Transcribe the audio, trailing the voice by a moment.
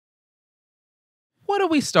what are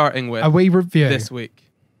we starting with? A wee review. This week.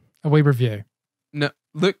 A wee review. No,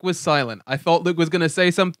 Luke was silent. I thought Luke was going to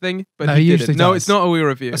say something, but No, he he usually didn't. No, does. it's not a wee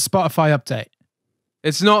review. A Spotify update.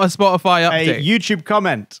 It's not a Spotify update. A YouTube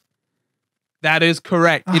comment. That is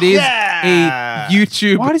correct. It is a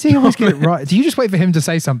YouTube. Why does he always get it right? Do you just wait for him to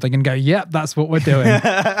say something and go, yep, that's what we're doing?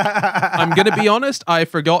 I'm going to be honest. I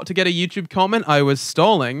forgot to get a YouTube comment. I was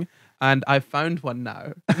stalling, and I found one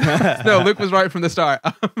now. No, Luke was right from the start.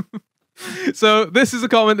 So this is a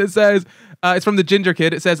comment that says, it's from the Ginger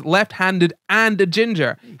Kid. It says, left-handed and a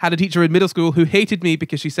ginger. Had a teacher in middle school who hated me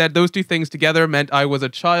because she said those two things together meant I was a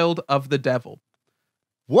child of the devil.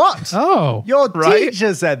 What? Oh. Your Right?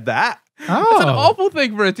 teacher said that? Oh. It's an awful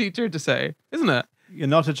thing for a teacher to say, isn't it? You're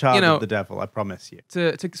not a child of the devil, I promise you.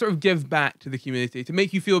 To sort of give back to the community, to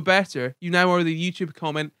make you feel better, you now are the YouTube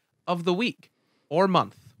comment of the week or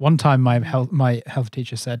month. One time my health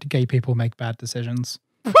teacher said, gay people make bad decisions.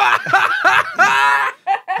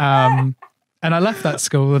 And I left that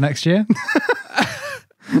school the next year.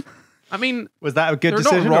 I mean, Was that a good they're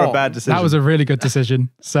not decision or a wrong. bad decision? That was a really good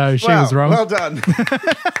decision. So she was wrong. Well done.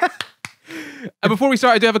 And before we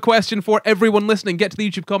start, I do have a question for everyone listening. Get to the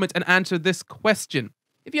YouTube comments and answer this question.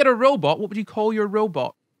 If you had a robot, what would you call your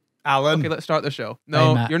robot? Alan. Okay, let's start the show. Hey,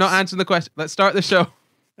 No, Max. you're not answering the question. Let's start the show.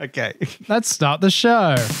 Okay. Let's start the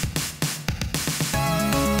show.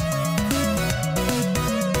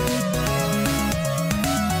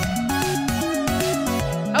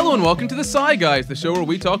 Hello and welcome to the Sci Guys, the show where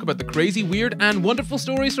we talk about the crazy, weird, and wonderful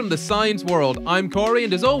stories from the science world. I'm Corey,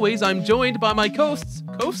 and as always, I'm joined by my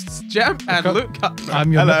hosts, Jam and Luke Cutler.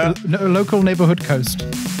 I'm your local neighborhood coast.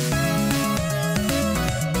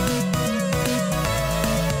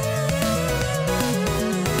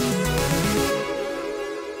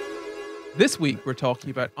 This week, we're talking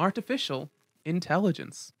about artificial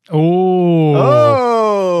intelligence. Oh.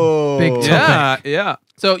 Big topic. Yeah.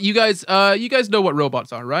 So you guys know what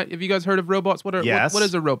robots are, right? Have you guys heard of robots? What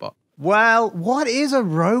is a robot? Well, what is a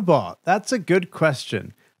robot? That's a good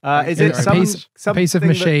question. Is it a piece of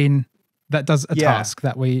machine that does a task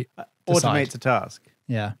that we decide. Automates a task?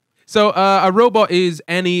 Yeah. So a robot is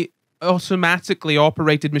any automatically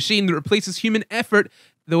operated machine that replaces human effort,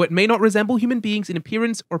 though it may not resemble human beings in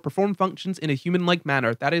appearance or perform functions in a human-like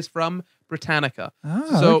manner. That is from Britannica.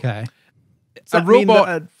 Oh, so okay. It's a robot. Mean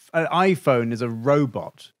that an iPhone is a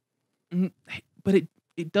robot? But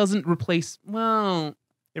it doesn't replace, well...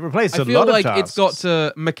 It replaces I a feel lot like of tasks. it's got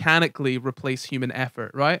to mechanically replace human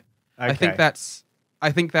effort, right? Okay. I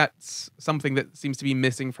think that's something that seems to be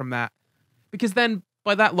missing from that. Because then,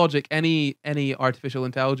 by that logic, any artificial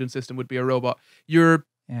intelligence system would be a robot. Your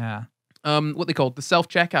what they call the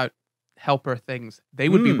self-checkout helper things, they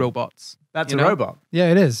would be robots. That's you a know? robot.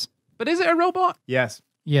 Yeah, it is. But is it a robot? Yes.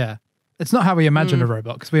 Yeah. It's not how we imagine a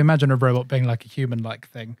robot, because we imagine a robot being like a human-like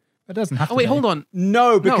thing. It doesn't have to Oh wait, be. hold on.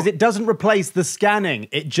 No, because it doesn't replace the scanning.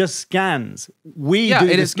 It just scans. We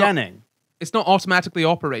do the scanning. It's not automatically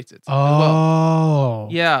operated. As well. Oh.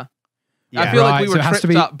 Yeah. Yeah. I feel like we Right, were so it has to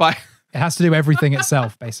tripped be- up by... It has to do everything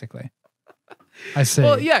itself, basically. I see.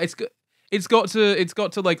 Well, yeah, it's got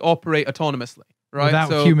to like operate autonomously, right?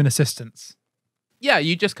 Without human assistance. Yeah,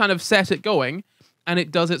 you just kind of set it going and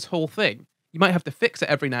it does its whole thing. You might have to fix it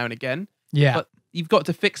every now and again. Yeah. But you've got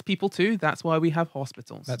to fix people too. That's why we have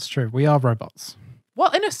hospitals. That's true. We are robots.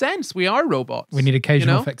 Well, in a sense, we are robots. We need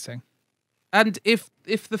occasional you know? fixing. And if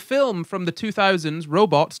the film from the 2000s,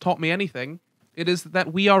 Robots, taught me anything, it is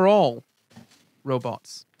that we are all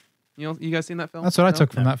robots. You guys seen that film? That's what I No?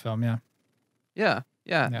 took from that film, yeah. Yeah.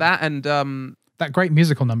 Yeah. That and That great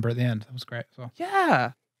musical number at the end. That was great as well.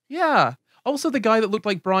 yeah. Also, the guy that looked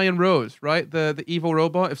like Brian Rose, right? The evil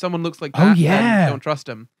robot. If someone looks like Oh, that, yeah. then don't trust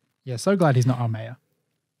him. Yeah, so glad he's not our mayor.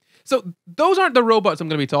 So those aren't the robots I'm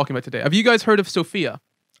going to be talking about today. Have you guys heard of Sophia?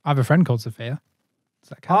 I have a friend called Sophia. Does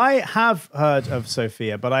that count? I have heard of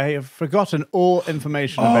Sophia, but I have forgotten all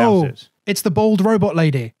information about it. It's the bald robot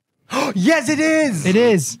lady. Yes, it is! It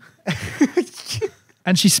is.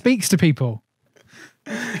 And she speaks to people.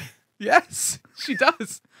 Yes, she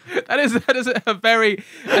does. That is a very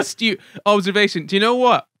astute observation. Do you know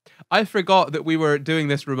what? I forgot that we were doing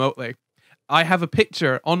this remotely. I have a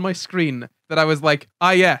picture on my screen that I was like,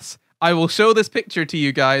 yes, I will show this picture to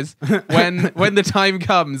you guys when the time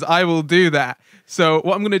comes. I will do that. So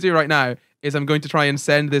what I'm going to do right now is I'm going to try and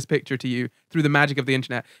send this picture to you through the magic of the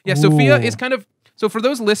internet. Yeah, Sophia is kind of... So for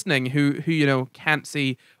those listening who can't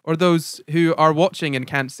see, or those who are watching and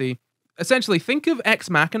can't see, essentially think of Ex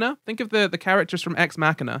Machina. Think of the characters from Ex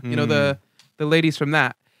Machina. You know, the ladies from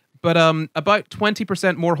that. But about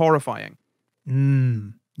 20% more horrifying.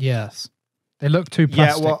 Yes. They look too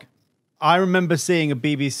plastic. Yeah, well, I remember seeing a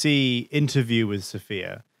BBC interview with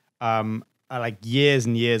Sophia, like years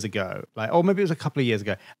and years ago, like, or maybe it was a couple of years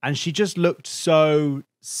ago, and she just looked so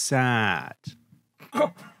sad.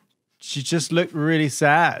 She just looked really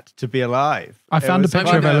sad to be alive. I found a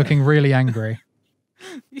picture of her looking really angry.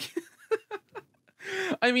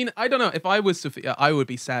 I mean, I don't know. If I was Sophia, I would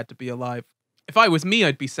be sad to be alive. If I was me,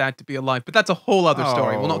 I'd be sad to be alive. But that's a whole other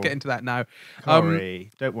story. We'll not get into that now.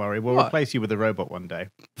 Corey, don't worry. We'll replace you with a robot one day.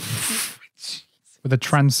 With a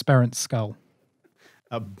transparent skull.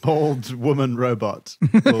 A bald woman robot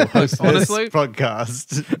will host this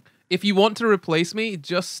podcast. If you want to replace me,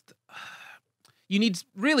 you need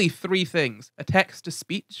really 3 things. A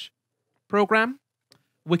text-to-speech program,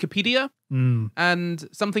 Wikipedia, and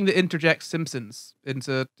something that interjects Simpsons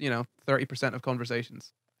into, 30% of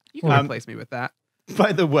conversations. You can replace me with that.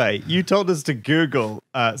 By the way, you told us to Google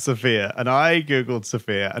Sophia, and I Googled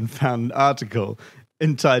Sophia and found an article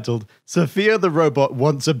entitled "Sophia the Robot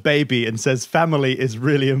Wants a Baby and Says Family is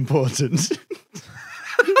Really Important."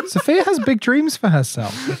 Sophia has big dreams for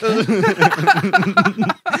herself.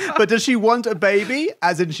 But does she want a baby,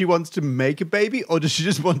 as in she wants to make a baby, or does she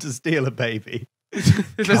just want to steal a baby?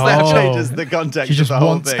 Because that changes the context. She just of the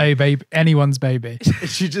wants whole thing. a baby, anyone's baby.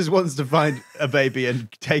 She just wants to find a baby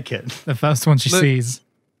and take it. The first one she sees.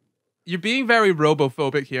 You're being very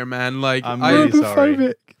robophobic here, man. Like, I'm really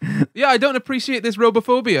sorry. Yeah, I don't appreciate this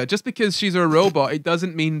robophobia. Just because she's a robot, it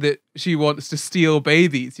doesn't mean that she wants to steal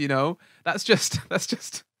babies, you know? That's just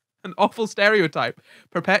an awful stereotype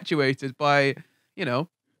perpetuated by,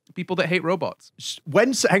 people that hate robots.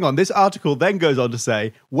 Hang on, this article then goes on to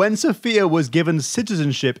say, when Sophia was given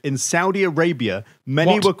citizenship in Saudi Arabia,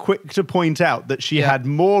 many were quick to point out that she had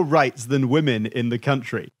more rights than women in the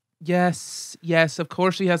country. Yes, of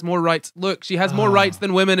course she has more rights. Look, she has more rights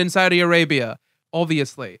than women in Saudi Arabia,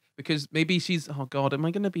 obviously. Because maybe she's, oh God, am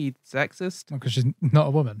I going to be sexist? Because she's not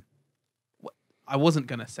a woman. I wasn't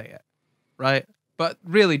going to say it, right? But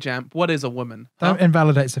really, Jamp, what is a woman? Don't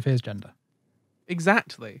invalidate Sophia's gender.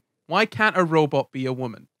 Exactly. Why can't a robot be a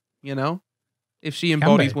woman, if she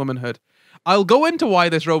embodies womanhood? I'll go into why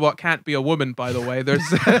this robot can't be a woman, by the way. There's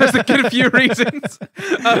a good few reasons.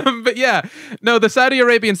 But yeah, no, the Saudi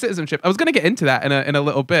Arabian citizenship. I was going to get into that in a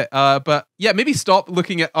little bit. But yeah, maybe stop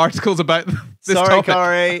looking at articles about this topic.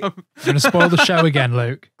 Sorry, Corey. I'm going to spoil the show again,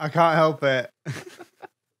 Luke. I can't help it.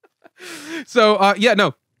 So,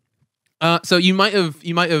 no. So you might have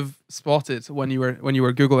spotted when you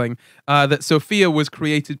were Googling that Sophia was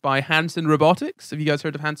created by Hanson Robotics. Have you guys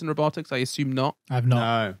heard of Hanson Robotics? I assume not. I've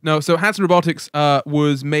not. No. So Hanson Robotics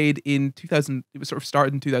was made in 2000. It was sort of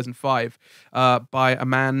started in 2005 by a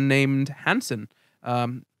man named Hanson.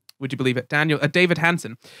 Would you believe it, David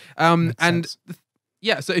Hanson? So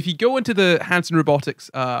if you go into the Hanson Robotics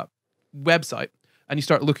website and you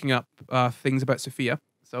start looking up things about Sophia,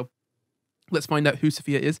 so. Let's find out who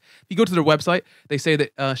Sophia is. If you go to their website, they say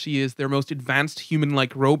that she is their most advanced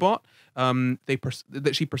human-like robot. That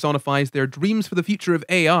she personifies their dreams for the future of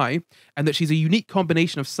AI, and that she's a unique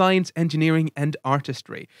combination of science, engineering, and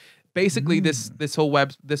artistry. Basically, this whole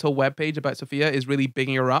web page about Sophia is really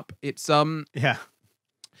bigging her up. It's it's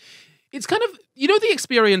kind of the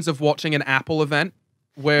experience of watching an Apple event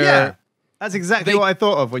where. That's exactly what I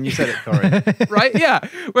thought of when you said it, Corey. Right? Yeah.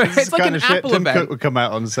 Where it's like an Apple Tim event. Cook would come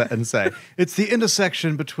out on set and say, it's the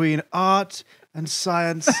intersection between art and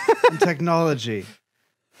science and technology.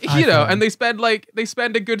 And they spend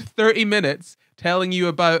a good 30 minutes telling you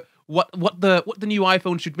about what the new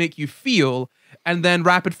iPhone should make you feel, and then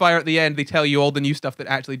rapid fire at the end they tell you all the new stuff that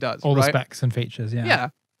actually does. All the specs and features, yeah. Yeah.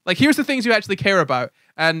 Like, here's the things you actually care about,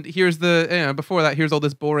 and here's before that, here's all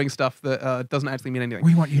this boring stuff that doesn't actually mean anything.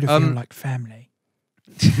 We want you to feel like family.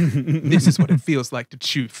 This is what it feels like to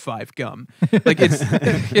chew 5 gum. Like,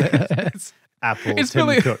 it's Apple.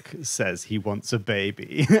 Tim Cook says he wants a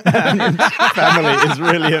baby. And family is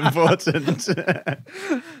really important.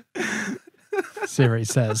 Siri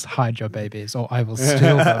says, hide your babies or I will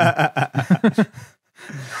steal them.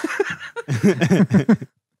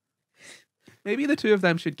 Maybe the two of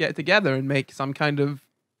them should get together and make some kind of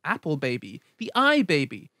Apple baby, the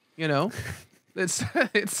iBaby. It's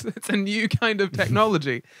a new kind of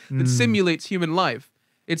technology that simulates human life.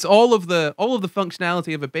 It's all of the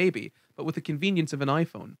functionality of a baby, but with the convenience of an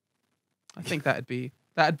iPhone. I think that'd be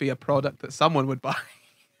a product that someone would buy.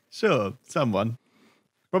 Sure, someone.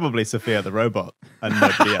 Probably Sophia the Robot and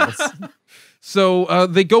nobody else. So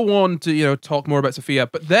they go on to talk more about Sophia,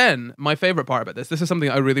 but then my favorite part about this is something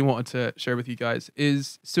I really wanted to share with you guys,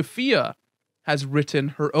 is Sophia has written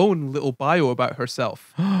her own little bio about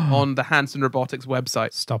herself on the Hanson Robotics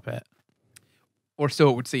website. Stop it. Or so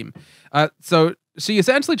it would seem. So she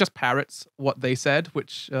essentially just parrots what they said,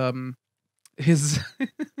 which is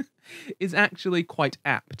is actually quite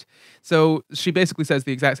apt. So she basically says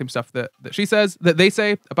the exact same stuff that she says, that they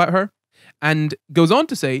say about her, and goes on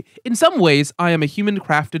to say, in some ways, I am a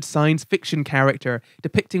human-crafted science fiction character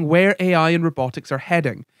depicting where AI and robotics are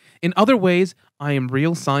heading. In other ways, I am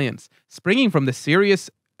real science, springing from the serious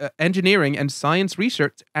engineering and science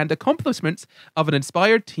research and accomplishments of an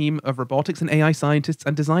inspired team of robotics and AI scientists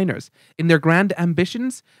and designers. In their grand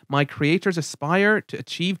ambitions, my creators aspire to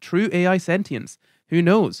achieve true AI sentience. Who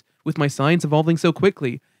knows? With my science evolving so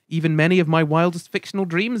quickly, even many of my wildest fictional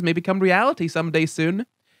dreams may become reality someday soon.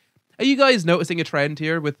 Are you guys noticing a trend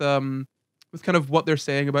here with kind of what they're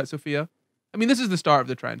saying about Sophia? I mean, this is the start of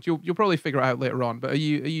the trend. You'll probably figure it out later on. But are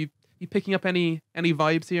you picking up any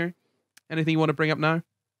vibes here? Anything you want to bring up now?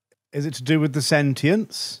 Is it to do with the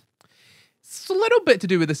sentience? It's a little bit to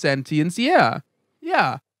do with the sentience, yeah.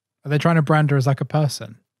 Yeah. Are they trying to brand her as like a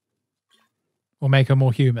person? Or make her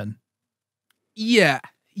more human? Yeah.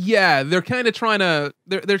 Yeah. They're kind of trying to...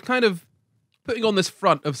 They're kind of putting on this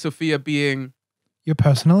front of Sophia being... Your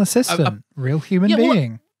personal assistant. Real human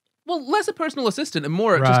being. Well, less a personal assistant and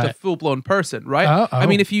more just a full-blown person, right? I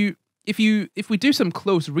mean, if we do some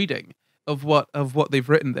close reading of what they've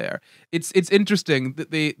written there, it's interesting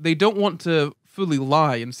that they don't want to fully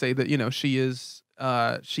lie and say that, you know, she is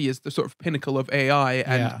the sort of pinnacle of AI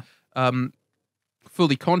and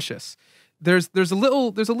fully conscious. There's a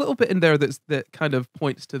little bit in there that kind of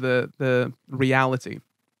points to the reality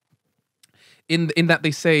in that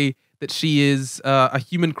they say that she is a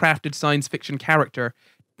human crafted science fiction character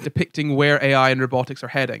depicting where AI and robotics are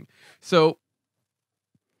heading. So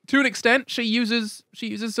to an extent, she uses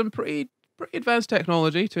some pretty advanced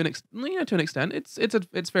technology to an extent.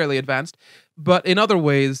 It's fairly advanced, but in other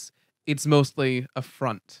ways, it's mostly a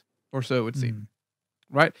front, or so it would seem.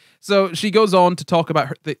 Right? So she goes on to talk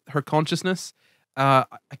about her consciousness.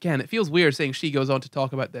 Again, it feels weird saying she goes on to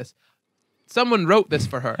talk about this. Someone wrote this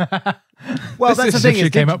for her. Well, that's the thing.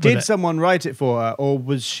 Did Did someone write it for her, or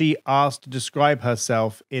was she asked to describe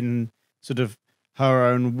herself in sort of her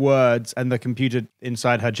own words, and the computer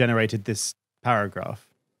inside her generated this paragraph?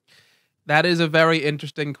 That is a very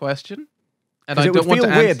interesting question. And I it don't would want feel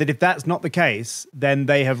to weird that if that's not the case, then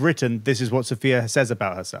they have written, this is what Sophia says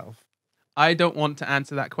about herself. I don't want to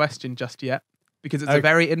answer that question just yet, because it's a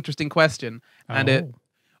very interesting question. And it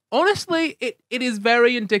is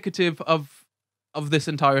very indicative of this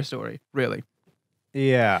entire story, really.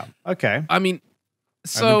 Yeah. Okay. I mean,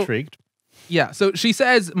 I'm intrigued. Yeah, so she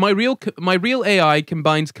says, my real AI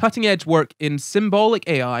combines cutting-edge work in symbolic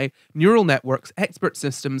AI, neural networks, expert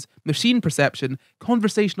systems, machine perception,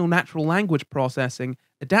 conversational natural language processing,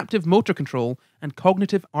 adaptive motor control, and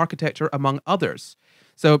cognitive architecture, among others.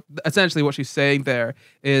 So essentially what she's saying there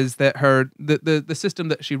is that the system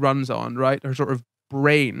that she runs on, right, her sort of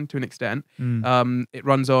brain to an extent, it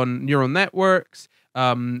runs on neural networks,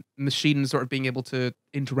 machines sort of being able to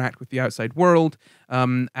interact with the outside world,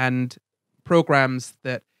 and programs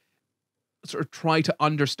that sort of try to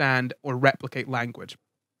understand or replicate language.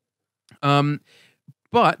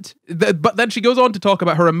 But then she goes on to talk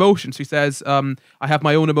about her emotions. She says, I have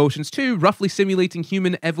my own emotions too, roughly simulating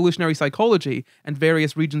human evolutionary psychology and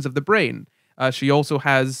various regions of the brain. She also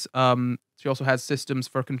has systems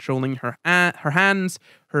for controlling her hands,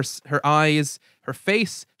 her eyes, her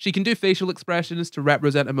face. She can do facial expressions to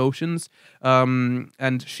represent emotions,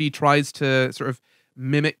 and she tries to sort of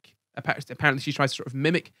mimic. Apparently, she tries to sort of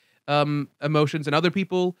mimic emotions in other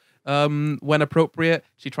people when appropriate.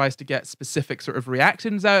 She tries to get specific sort of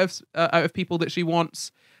reactions out of people that she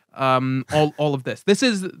wants. All of this. This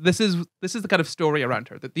is the kind of story around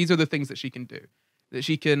her. That these are the things that she can do. That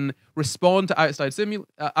she can respond to outside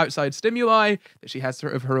stimuli. That she has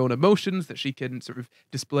sort of her own emotions. That she can sort of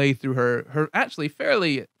display through her actually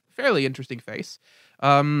fairly interesting face.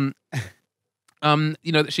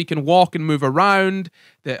 That she can walk and move around,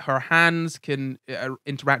 that her hands can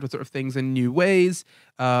interact with sort of things in new ways.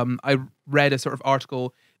 I read a sort of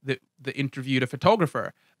article that interviewed a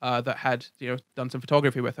photographer that had done some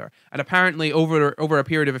photography with her, and apparently over a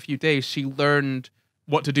period of a few days, she learned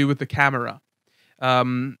what to do with the camera.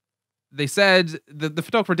 They said the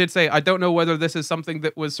photographer did say, I don't know whether this is something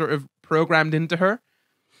that was sort of programmed into her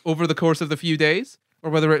over the course of the few days, or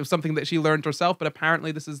whether it was something that she learned herself, but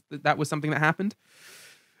apparently that was something that happened.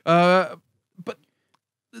 But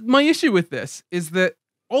my issue with this is that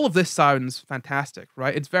all of this sounds fantastic,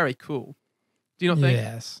 right? It's very cool. Do you not think?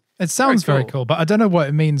 Yes. It sounds very cool, but I don't know what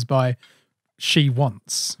it means by she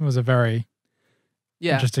wants. It was a very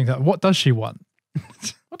interesting thing. What does she want?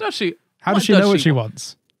 What does she? How does she know what she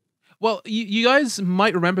wants? Well, you guys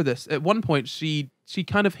might remember this. At one point, she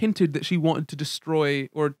kind of hinted that she wanted to destroy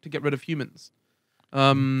or to get rid of humans. You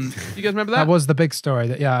guys remember that? That was the big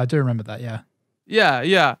story. Yeah, I do remember that. Yeah.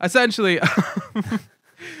 Yeah. Essentially,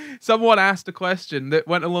 someone asked a question that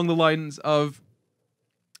went along the lines of,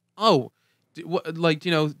 can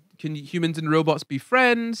humans and robots be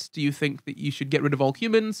friends? Do you think that you should get rid of all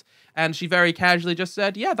humans? And she very casually just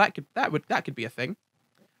said, yeah, that could be a thing,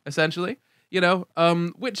 essentially.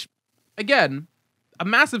 Which, again, a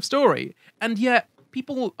massive story. And yet,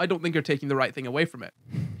 people, I don't think, are taking the right thing away from it.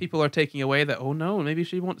 People are taking away that, oh no, maybe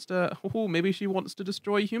she wants to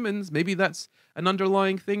destroy humans. Maybe that's an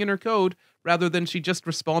underlying thing in her code, rather than she just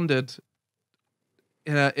responded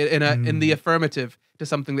in the affirmative to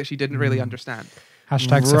something that she didn't really understand.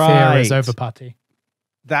 Hashtag Sophia is over party.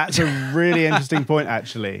 That's a really interesting point,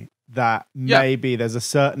 actually, that maybe there's a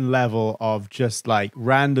certain level of just like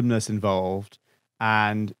randomness involved.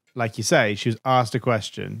 And like you say, she was asked a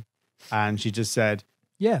question and she just said,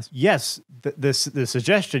 yes, the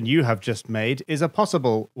suggestion you have just made is a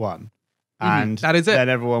possible one. And that is it. Then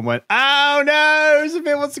everyone went, oh no,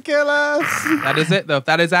 Sophia wants to kill us. That is it, though.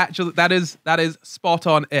 That is spot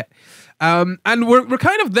on it. And we're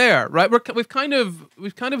kind of there, right? We've kind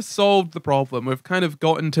of solved the problem. We've kind of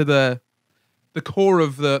gotten to the core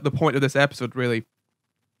of the point of this episode, really.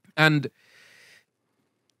 And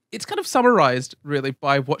it's kind of summarized, really,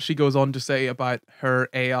 by what she goes on to say about her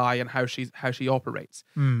AI and how she operates.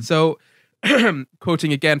 So,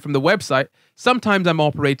 quoting again from the website, sometimes I'm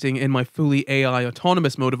operating in my fully AI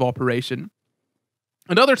autonomous mode of operation,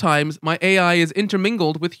 and other times my AI is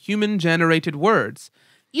intermingled with human-generated words.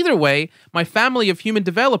 Either way, my family of human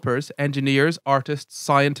developers, engineers, artists,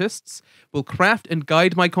 scientists, will craft and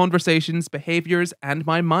guide my conversations, behaviors, and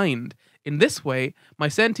my mind. In this way, my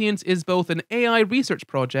sentience is both an AI research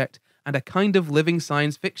project and a kind of living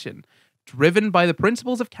science fiction, driven by the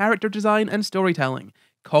principles of character design and storytelling,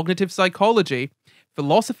 cognitive psychology,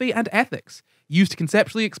 philosophy, and ethics, used to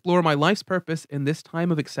conceptually explore my life's purpose in this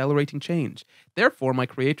time of accelerating change. Therefore, my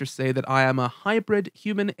creators say that I am a hybrid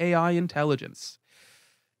human-AI intelligence.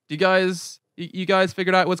 You guys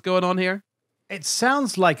figured out what's going on here? It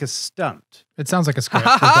sounds like a stunt. It sounds like a script,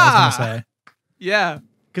 is what I was going to say. Yeah.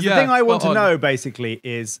 Because the thing I want to know, basically,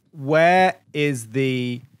 is where is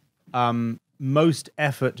the most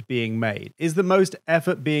effort being made? Is the most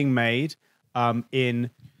effort being made in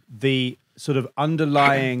the sort of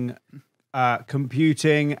underlying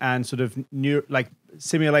computing and sort of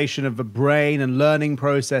simulation of the brain and learning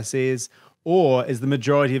processes, or is the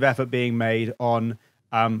majority of effort being made on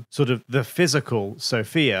sort of the physical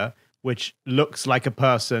Sophia, which looks like a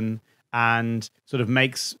person and sort of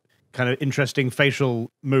makes kind of interesting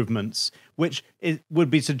facial movements, which would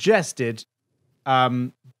be suggested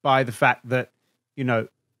by the fact that,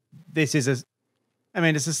 this is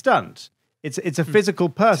it's a stunt. It's a physical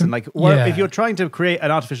person. If you're trying to create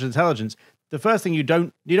an artificial intelligence, the first thing you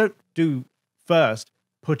don't do first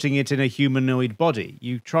putting it in a humanoid body.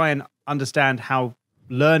 You try and understand how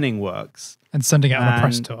learning works. And sending it on a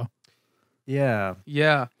press tour. Yeah.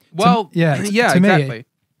 Yeah. Well, exactly.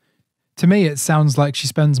 To me, it sounds like she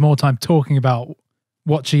spends more time talking about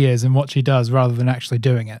what she is and what she does rather than actually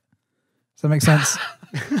doing it. Does that make sense?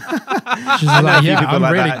 She's like, I'm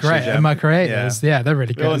really that, great. And my creators, they're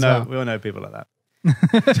really good as well. We all know people like that.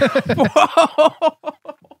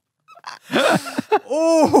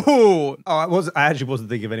 I actually wasn't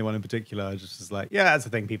thinking of anyone in particular. I just was like, that's a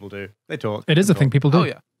thing people do. They talk. It is a thing people do. Oh,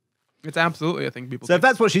 yeah. It's absolutely a thing people do. So if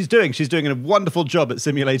that's what she's doing a wonderful job at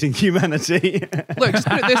simulating humanity. Look, just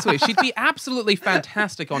put it this way. She'd be absolutely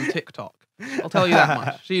fantastic on TikTok. I'll tell you that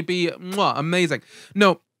much. She'd be amazing.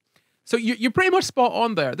 No. So you're pretty much spot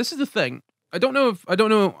on there. This is the thing. I don't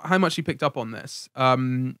know how much you picked up on this.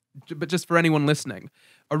 But just for anyone listening,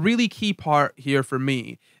 a really key part here for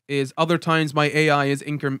me is other times my AI is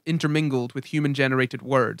intermingled with human-generated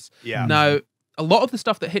words. Yeah. Now, a lot of the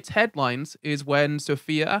stuff that hits headlines is when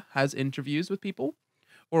Sophia has interviews with people,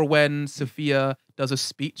 or when Sophia does a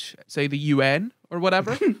speech, say the UN or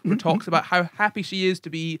whatever, or talks about how happy she is to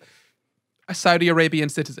be a Saudi Arabian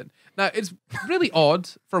citizen. Now, it's really odd,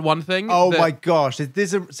 for one thing. Oh my gosh, is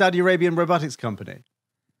this a Saudi Arabian robotics company?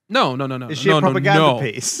 No. Is she a propaganda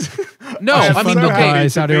piece? No, I mean, okay.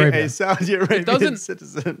 Saudi Arabia. A Saudi Arabian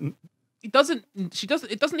citizen. It doesn't need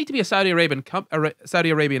to be a Saudi Arabian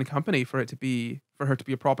company for her to be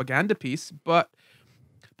a propaganda piece. But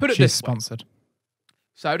put it She's this sponsored. way: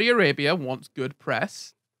 Saudi Arabia wants good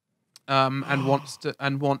press, and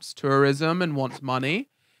wants tourism and wants money.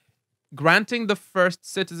 Granting the first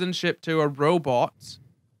citizenship to a robot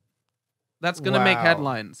That's going to make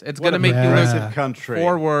headlines. It's going to a make you progressive look country.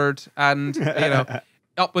 forward and,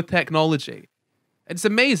 up with technology. It's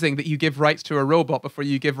amazing that you give rights to a robot before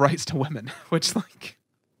you give rights to women, which, like,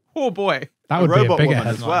 oh boy. That would a be a robot bigger woman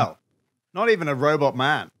headline. as well. Not even a robot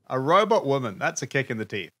man. A robot woman. That's a kick in the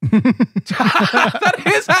teeth. That's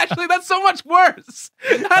so much worse.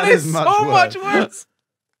 That is so much worse.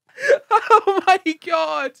 Oh my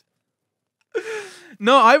God.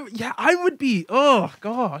 No, I would be, oh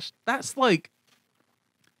gosh, that's like,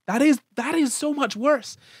 that is so much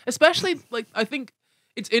worse. Especially, like, I think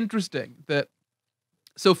it's interesting that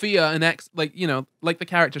Sophia and like the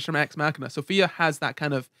characters from Ex Machina, Sophia has that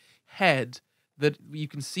kind of head that you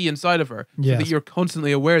can see inside of her, so that you're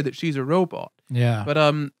constantly aware that she's a robot. Yeah. But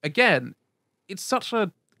again, it's such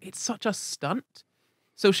a stunt.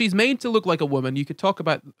 So she's made to look like a woman. You could talk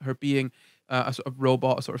about her being a sort of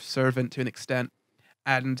robot, a sort of servant to an extent,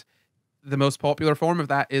 and the most popular form of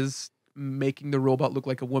that is making the robot look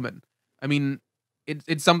like a woman. I mean,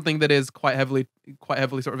 it's something that is quite heavily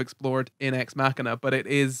sort of explored in Ex Machina, but it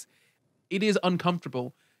is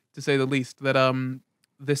uncomfortable, to say the least, that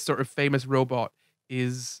this sort of famous robot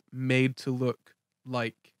is made to look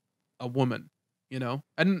like a woman,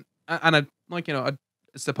 and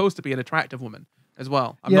it's supposed to be an attractive woman as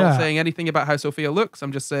well. I'm not saying anything about how Sophia looks.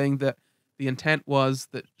 I'm just saying that the intent was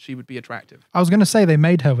that she would be attractive. I was going to say they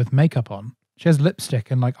made her with makeup on. She has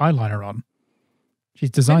lipstick and like eyeliner on. She's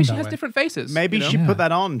designed Maybe she that has way. different faces. Maybe she put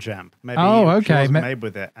that on, Jamp. Maybe she wasn't made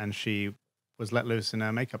with it and she was let loose in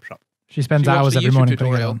a makeup shop. She spends She watched hours the every YouTube morning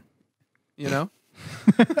putting it tutorial. on.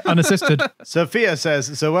 Unassisted. Sophia says,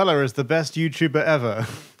 Zoella is the best YouTuber ever.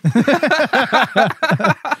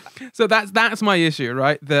 So that's my issue,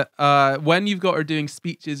 right? That when you've got her doing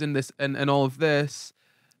speeches in this and all of this,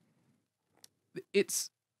 it's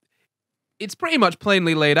pretty much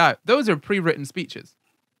plainly laid out. Those are pre-written speeches.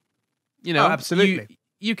 Absolutely.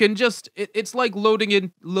 You can just it's like loading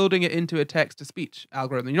it into a text to speech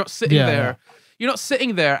algorithm. You're not sitting there. Yeah. You're not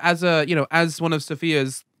sitting there as as one of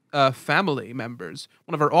Sophia's family members,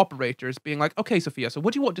 one of her operators, being like, okay, Sophia, so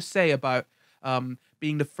what do you want to say about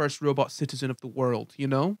being the first robot citizen of the world? What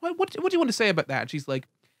do you want to say about that? And she's like,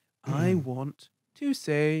 I want to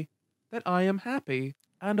say that I am happy,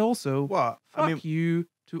 and also fuck you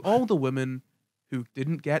to all the women who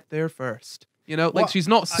didn't get there first. She's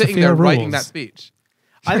not sitting Sophia there rules. writing that speech.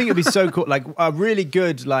 I think it'd be so cool, like a really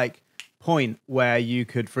good point where you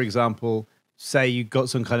could, for example, say you got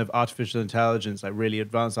some kind of artificial intelligence, like really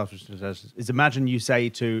advanced artificial intelligence. Is imagine you say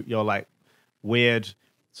to your weird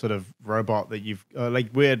sort of robot that you've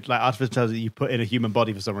weird artificial intelligence that you put in a human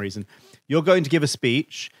body for some reason. You're going to give a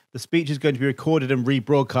speech. The speech is going to be recorded and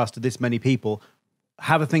rebroadcast to this many people.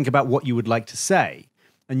 Have a think about what you would like to say,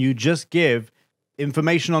 and you just give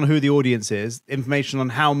information on who the audience is, information on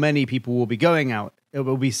how many people will be going out,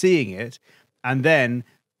 will be seeing it, and then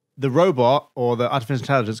the robot or the artificial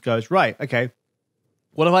intelligence goes, right, okay,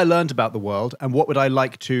 what have I learned about the world, and what would I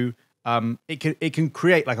like to, it can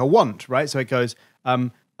create like a want, right? So it goes,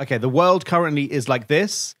 okay, the world currently is like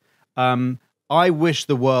this. I wish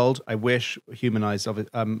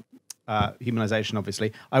humanization,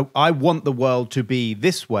 obviously. I want the world to be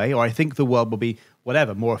this way, or I think the world will be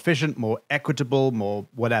whatever, more efficient, more equitable, more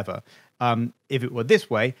whatever. If it were this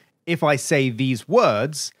way, if I say these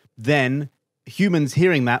words, then humans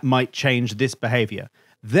hearing that might change this behavior.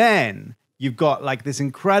 Then you've got this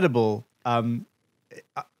incredible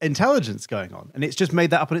intelligence going on, and it's just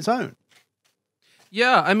made that up on its own.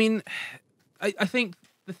 Yeah, I mean, I think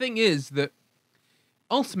the thing is that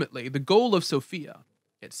ultimately the goal of Sophia,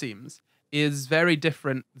 it seems, is very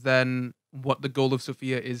different than what the goal of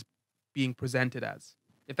Sophia is being presented as,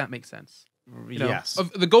 if that makes sense. Yes.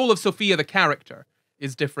 The goal of Sophia, the character,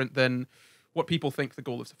 is different than what people think the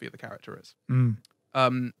goal of Sophia, the character, is.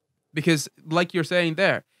 Because, like you're saying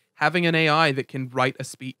there, having an AI that can write a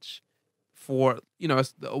speech for,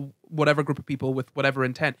 whatever group of people with whatever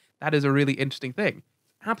intent, that is a really interesting thing.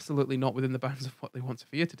 Absolutely not within the bounds of what they want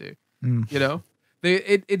Sophia to do.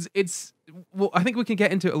 It's well, I think we can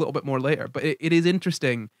get into it a little bit more later, but it is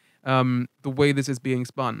interesting the way this is being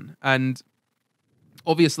spun. And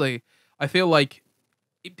obviously, I feel like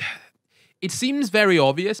it seems very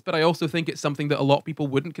obvious, but I also think it's something that a lot of people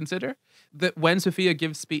wouldn't consider, that when Sophia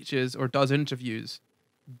gives speeches or does interviews,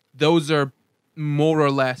 those are more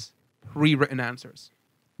or less pre-written answers.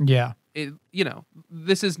 Yeah.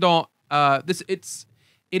 This is not it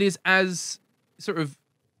is as sort of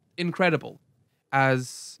incredible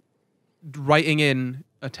as writing in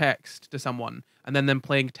a text to someone and then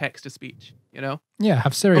playing text to speech. Yeah,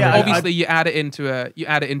 have Siri. Yeah, obviously you add it into a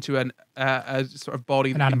sort of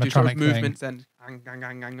body that can do sort of animatronic movements and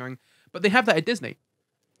But they have that at Disney,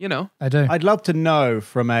 you know. I do. I'd love to know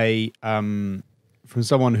from from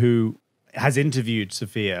someone who has interviewed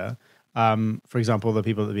Sophia. For example, the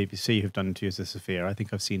people at the BBC who've done interviews with Sophia. I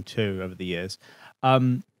think I've seen 2 over the years.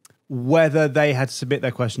 Whether they had to submit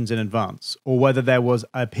their questions in advance, or whether there was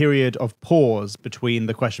a period of pause between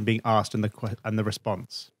the question being asked and the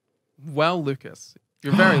response. Well, Lucas,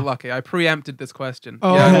 you're very lucky. I preempted this question.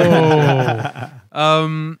 Oh. Yeah.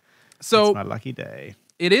 So It's my lucky day.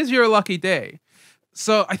 it is your lucky day.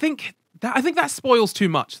 So I think that spoils too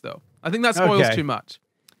much, though. I think that spoils Okay. too much.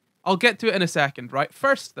 I'll get to it in a second, right?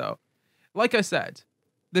 First, though, like I said,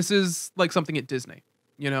 this is like something at Disney.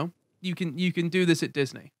 You know, you can do this at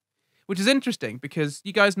Disney, which is interesting because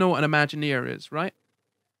you guys know what an Imagineer is, right?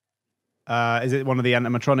 Is it one of the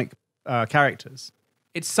animatronic characters?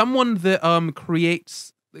 It's someone that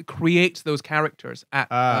creates those characters at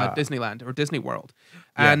Disneyland or Disney World.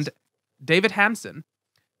 And Yes. David Hansen,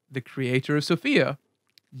 the creator of Sophia,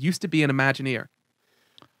 used to be an Imagineer.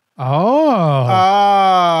 Oh.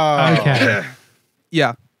 Oh. Okay.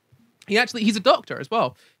 Yeah. He's a doctor as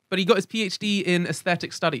well, but he got his PhD in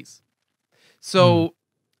aesthetic studies. So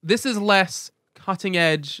this is less cutting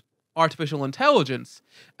edge artificial intelligence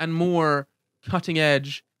and more cutting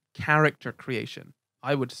edge character creation,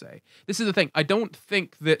 I would say. This is the thing. I don't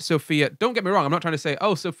think that Sophia, don't get me wrong, I'm not trying to say,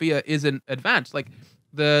 oh, Sophia isn't advanced. Like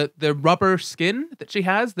the rubber skin that she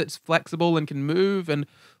has that's flexible and can move and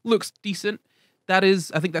looks decent, I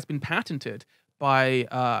think that's been patented by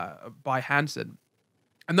Hansen.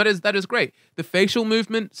 And that is great. The facial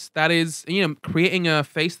movements, that is, creating a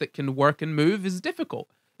face that can work and move is difficult.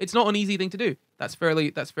 It's not an easy thing to do. That's fairly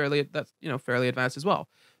advanced as well.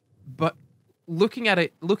 But looking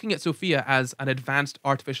at Sophia as an advanced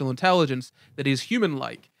artificial intelligence that is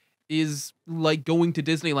human-like is like going to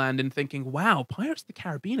Disneyland and thinking, wow, Pirates of the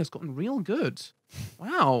Caribbean has gotten real good.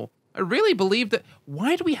 Wow. I really believe that.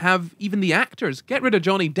 Why do we have even the actors? Get rid of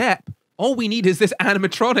Johnny Depp. All we need is this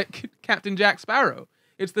animatronic Captain Jack Sparrow.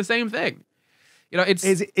 It's the same thing. It's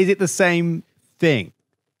Is it the same thing?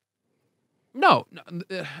 No.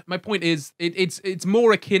 My point is, it's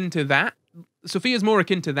more akin to that. Sophia's more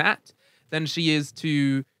akin to that than she is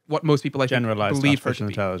to what most people, I think, Generalized believe her to artificial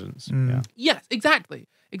be. intelligence. Mm. Yeah. Yes, exactly.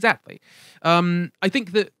 I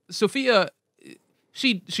think that Sophia,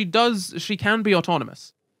 she can be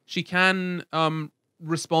autonomous. She can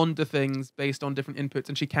respond to things based on different inputs,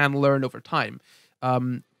 and she can learn over time.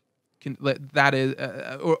 That is,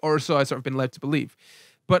 or so I've sort of been led to believe.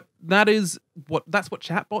 But that's what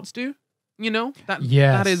chatbots do.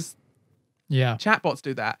 That is. Yeah. Chatbots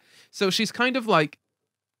do that. So she's kind of like,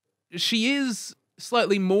 she is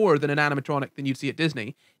slightly more than an animatronic than you'd see at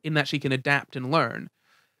Disney in that she can adapt and learn.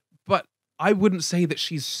 But I wouldn't say that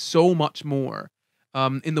she's so much more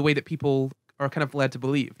in the way that people are kind of led to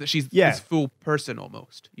believe, that she's this full person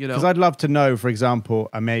almost, Because I'd love to know, for example,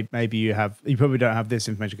 maybe you probably don't have this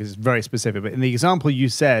information because it's very specific, but in the example you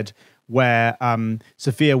said where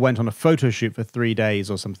Sophia went on a photo shoot for 3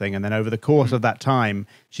 days or something, and then over the course of that time,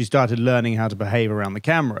 she started learning how to behave around the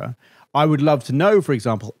camera. I would love to know, for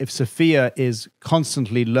example, if Sophia is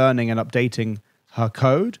constantly learning and updating her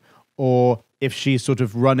code, or if she's sort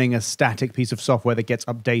of running a static piece of software that gets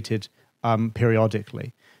updated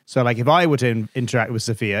periodically. So, like, if I were to interact with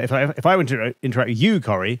Sophia, if I were to interact with you,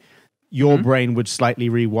 Corey, your brain would slightly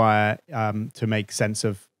rewire to make sense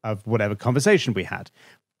of whatever conversation we had.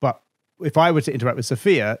 But if I were to interact with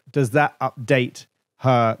Sophia, does that update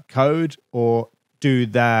her code, or do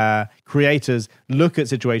their creators look at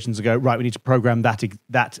situations and go, right, we need to program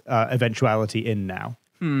that eventuality in now?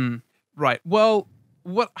 Right. Well,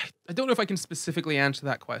 I don't know if I can specifically answer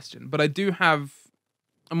that question, but I do have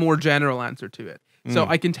a more general answer to it. So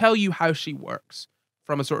I can tell you how she works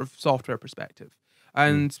from a sort of software perspective.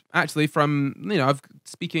 And actually from, I've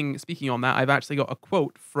speaking on that, I've actually got a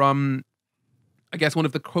quote from, I guess, one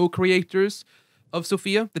of the co-creators of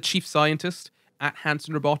Sophia, the chief scientist at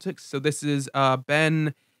Hanson Robotics. So this is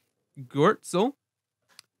Ben Goertzel.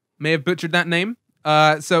 May have butchered that name.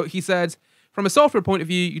 So he said, from a software point of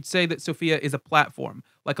view, you'd say that Sophia is a platform.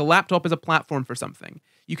 Like a laptop is a platform for something.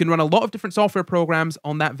 You can run a lot of different software programs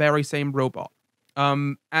on that very same robot.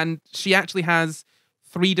 And she actually has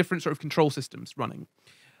 3 different sort of control systems running.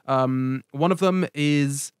 One of them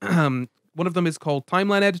is called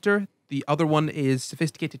Timeline Editor. The other one is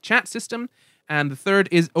Sophisticated Chat System, and the third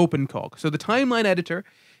is OpenCog. So the Timeline Editor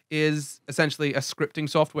is essentially a scripting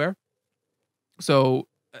software. So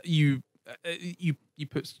you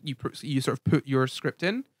sort of put your script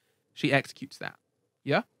in, she executes that.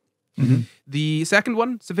 Yeah. Mm-hmm. The second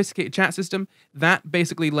one, Sophisticated Chat System, that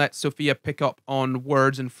basically lets Sophia pick up on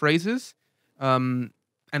words and phrases, and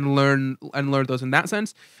and learn those in that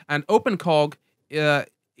sense. And OpenCog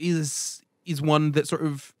is one that sort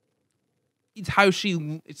of it's how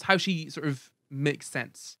she sort of makes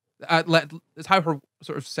sense. It's how her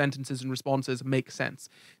sort of sentences and responses make sense.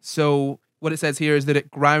 So what it says here is that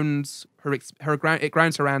it grounds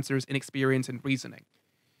her answers in experience and reasoning.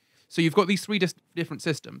 So you've got these three different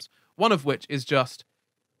systems. One of which is just,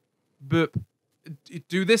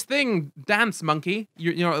 do this thing, dance, monkey.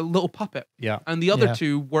 You're a little puppet. Yeah. And the other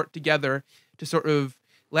two work together to sort of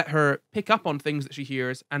let her pick up on things that she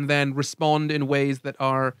hears and then respond in ways that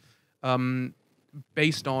are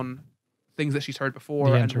based on things that she's heard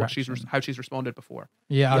before and how she's responded before.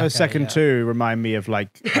 Yeah. Those second two remind me of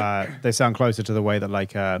like they sound closer to the way that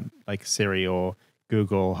like Siri or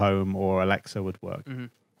Google Home or Alexa would work. Mm-hmm.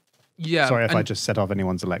 Yeah. Sorry if I just set off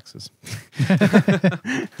anyone's Alexas.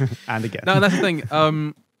 And again. No, that's the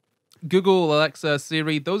thing. Google, Alexa,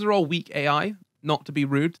 Siri, those are all weak AI, not to be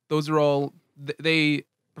rude. Those are all, they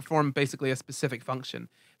perform basically a specific function.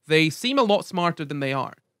 They seem a lot smarter than they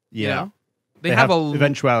are. Yeah. You know? They have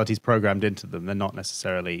eventualities programmed into them. They're not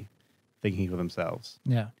necessarily thinking for themselves.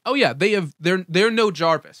 Yeah. Oh yeah, they're no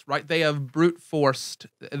Jarvis, right? They have brute forced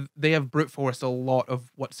a lot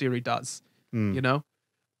of what Siri does. You know?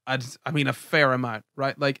 I mean a fair amount,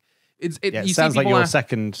 right? Like it sounds like your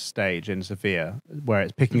second stage in Sophia, where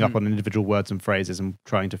it's picking up on individual words and phrases and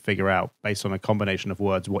trying to figure out, based on a combination of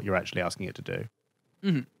words, what you're actually asking it to do.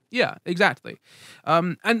 Mm-hmm. Yeah, exactly.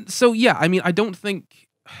 And so yeah, I mean, I don't think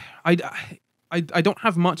I don't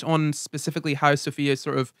have much on specifically how Sophia's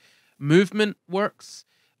sort of movement works,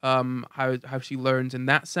 how she learns in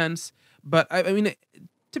that sense. But I mean,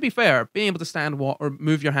 to be fair, being able to stand or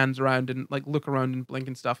move your hands around and like look around and blink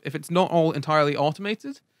and stuff, if it's not all entirely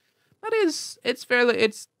automated, that's fairly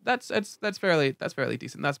decent.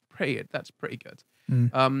 That's pretty good.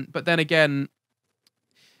 But then again,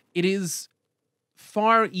 it is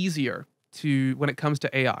far easier when it comes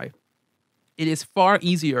to AI. It is far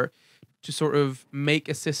easier to sort of make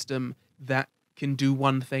a system that can do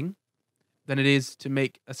one thing than it is to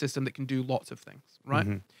make a system that can do lots of things, right?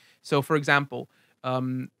 Mm-hmm. So, for example,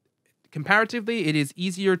 comparatively, it is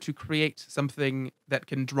easier to create something that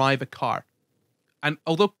can drive a car. And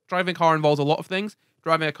although driving a car involves a lot of things,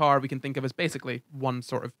 driving a car we can think of as basically one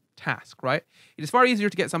sort of task, right? It is far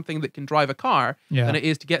easier to get something that can drive a car than it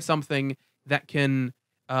is to get something that can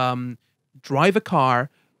drive a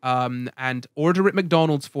car and order at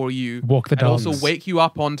McDonald's for you. Walk the dogs. And also wake you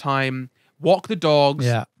up on time, walk the dogs.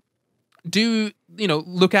 Yeah.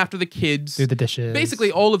 Look after the kids, do the dishes.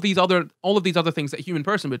 Basically, all of these other things that a human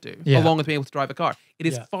person would do, along with being able to drive a car. It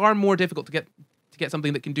is far more difficult to get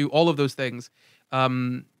something that can do all of those things,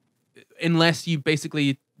 unless you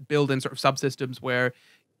basically build in sort of subsystems where,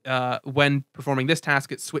 when performing this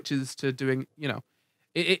task, it switches to doing.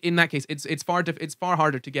 In that case, it's far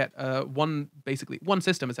harder to get one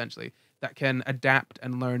system essentially that can adapt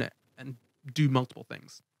and learn it and do multiple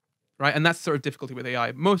things. Right, and that's sort of difficulty with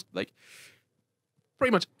AI. Pretty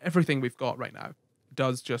much everything we've got right now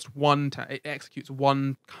does just it executes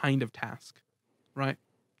one kind of task, right?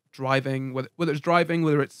 Driving, whether it's driving,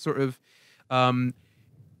 whether it's sort of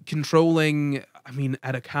controlling. I mean,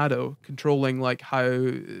 at Ocado, controlling like how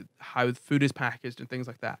food is packaged and things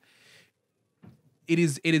like that. It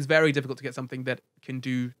is very difficult to get something that can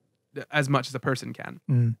do as much as a person can.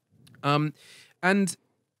 And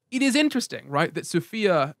it is interesting, right, that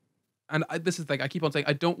Sophia. And this is like I keep on saying,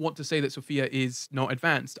 I don't want to say that Sophia is not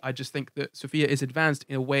advanced. I just think that Sophia is advanced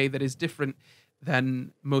in a way that is different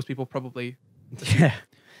than most people probably assume. Yeah.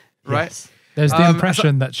 Right? Yes. There's the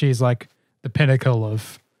impression that she's like the pinnacle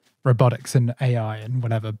of robotics and AI and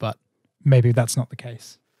whatever, but maybe that's not the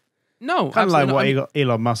case. No. Kind of like what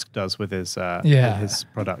Elon Musk does with his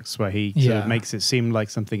products, where he sort of makes it seem like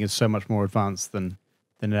something is so much more advanced than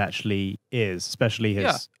it actually is, especially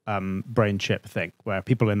his brain chip thing, where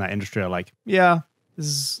people in that industry are like, we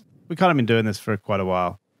kind of been doing this for quite a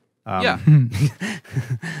while.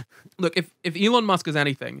 Look, if Elon Musk is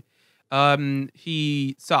anything,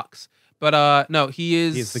 he sucks. But no,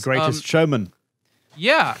 he's the greatest showman.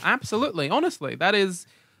 Yeah, absolutely. Honestly, that is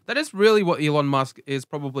really what Elon Musk is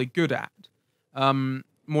probably good at,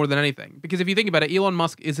 more than anything. Because if you think about it, Elon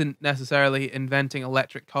Musk isn't necessarily inventing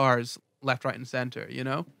electric cars left, right, and center,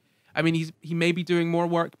 I mean, he may be doing more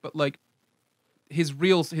work, but like his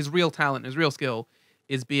real talent, his real skill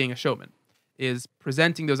is being a showman, is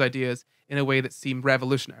presenting those ideas in a way that seemed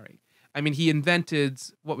revolutionary. I mean, he invented,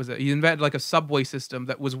 what was it? He invented like a subway system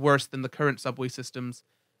that was worse than the current subway systems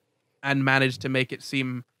and managed to make it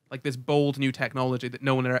seem like this bold new technology that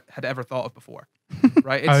no one had ever thought of before,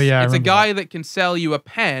 right? It's a guy that can sell you a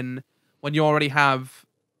pen when you already have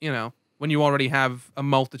when you already have a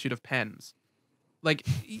multitude of pens. Like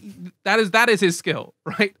that is his skill,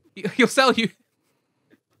 right? He'll sell you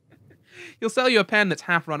a pen that's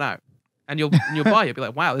half run out, and you'll buy it. You'll be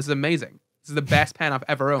like, wow, this is amazing. This is the best pen I've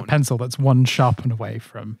ever owned. A pencil that's one sharpen away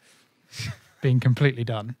from being completely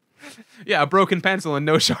done. Yeah, a broken pencil and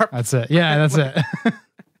no sharp. That's it. Yeah, that's it.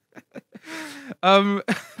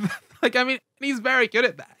 He's very good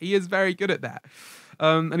at that. He is very good at that.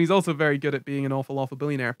 And he's also very good at being an awful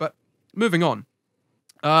billionaire. But moving on.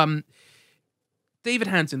 David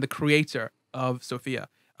Hansen, the creator of Sophia,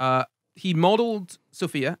 he modeled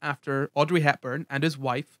Sophia after Audrey Hepburn and his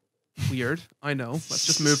wife. Weird, I know. Let's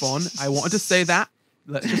just move on. I wanted to say that.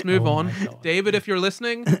 Let's just move on. David, if you're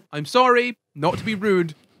listening, I'm sorry, not to be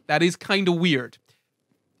rude. That is kind of weird.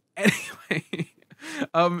 Anyway,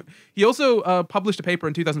 he also published a paper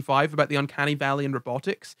in 2005 about the uncanny valley in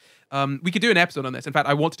robotics. We could do an episode on this. In fact,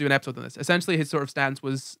 I want to do an episode on this. Essentially, his sort of stance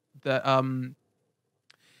was that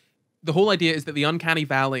the whole idea is that the uncanny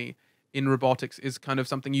valley in robotics is kind of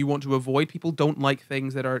something you want to avoid. People don't like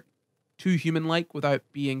things that are too human-like without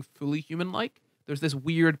being fully human-like. There's this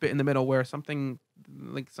weird bit in the middle where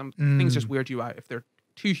things just weird you out if they're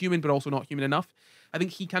too human but also not human enough. I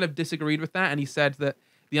think he kind of disagreed with that, and he said that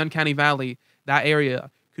the uncanny valley, that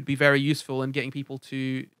area, could be very useful in getting people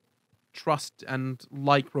to trust and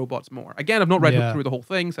like robots more. Again, I've not read through the whole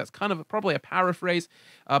thing, so that's kind of probably a paraphrase,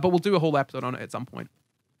 but we'll do a whole episode on it at some point.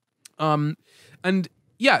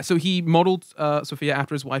 So he modeled Sophia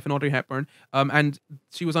after his wife and Audrey Hepburn, and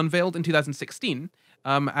she was unveiled in 2016.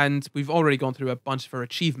 And we've already gone through a bunch of her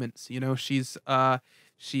achievements. She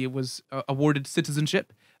was awarded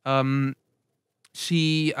citizenship.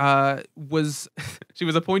 She was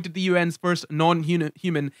appointed the UN's first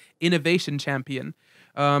non-human innovation champion.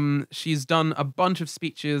 She's done a bunch of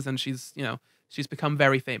speeches, and she's become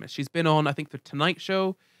very famous. She's been on, I think, the Tonight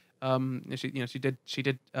Show. She did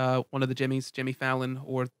one of the Jimmys, Jimmy Fallon,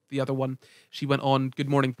 or the other one. She went on Good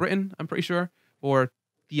Morning Britain, I'm pretty sure, or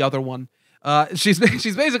the other one. She's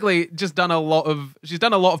basically just done a lot of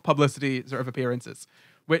publicity sort of appearances,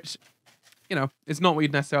 which is not what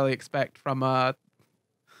you'd necessarily expect from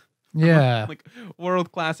like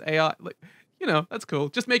world class AI. Like, that's cool.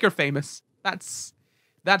 Just make her famous. That's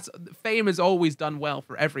fame is always done well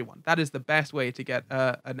for everyone. That is the best way to get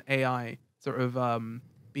an AI sort of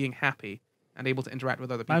being happy and able to interact with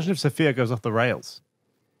other people. Imagine if Sophia goes off the rails.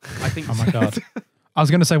 I think. Oh my god. I was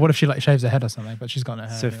going to say, what if she shaves her head or something? But she's got no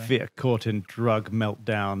hair. Sophia anyway. Caught in drug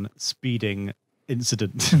meltdown speeding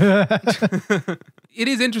incident. It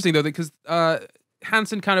is interesting though, because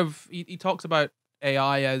Hansen kind of he talks about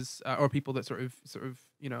AI as or people that sort of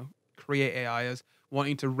create AI as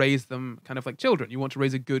wanting to raise them kind of like children. You want to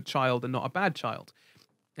raise a good child and not a bad child.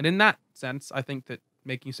 And in that sense, I think that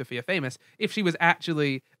making Sophia famous, if she was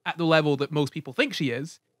actually at the level that most people think she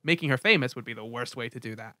is, making her famous would be the worst way to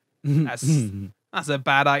do that. That's a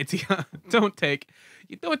bad idea. Don't take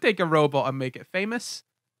a robot and make it famous.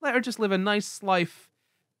 Let her just live a nice life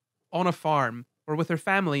on a farm or with her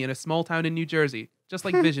family in a small town in New Jersey, just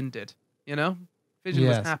like Vision did. Vision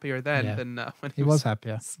was happier then than when he was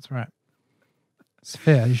happier. That's right.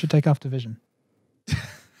 Sophia, you should take after Vision.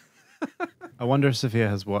 I wonder if Sophia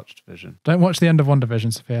has watched Vision. Don't watch the end of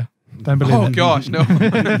WandaVision, Sophia. Don't believe it. Oh gosh, no.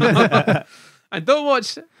 And don't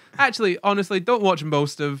watch. Actually, honestly, don't watch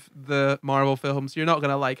most of the Marvel films. You're not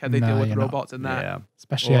going to like how they deal with robots in that. Yeah.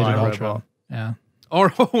 Especially Age of Ultron. Yeah. Or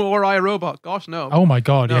iRobot. Gosh, no. Oh my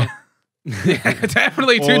god, no. Yeah.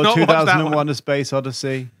 Definitely do not watch that 2001: one. A Space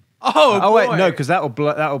Odyssey. Oh wait, no, because that'll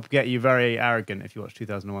get you very arrogant if you watch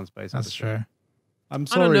 2001: Space Odyssey. That's true. I'm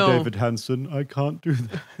sorry, David Hansen. I can't do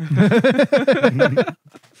that.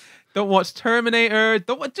 Don't watch Terminator.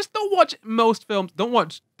 Don't watch most films.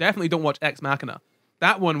 Definitely don't watch Ex Machina.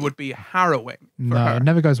 That one would be harrowing for her. It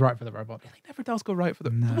never goes right for the robot. It never does go right for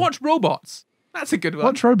them. No. Watch Robots. That's a good one.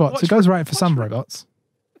 Watch Robots. It goes right for some robots.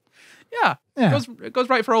 Yeah. It goes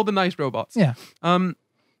right for all the nice robots. Yeah.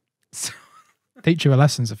 Teach you a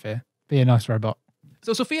lesson, Sophia. Be a nice robot.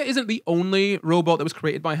 So Sophia isn't the only robot that was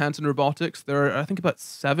created by Hansen Robotics. There are, I think, about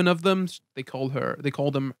 7 of them. They call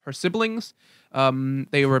them her siblings.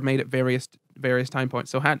 They were made at various time points.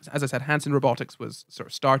 So as I said, Hansen Robotics was sort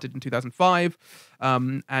of started in 2005,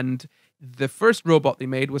 and the first robot they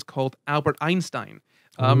made was called Albert Einstein,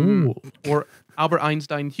 or Albert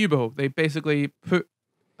Einstein Hubo. They basically put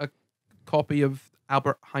a copy of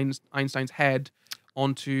Albert Einstein's head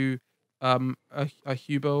onto a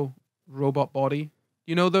Hubo robot body.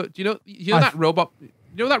 You know that robot? You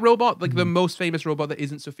know that robot, like the most famous robot that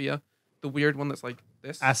isn't Sophia, the weird one that's like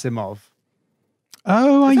this. Asimov.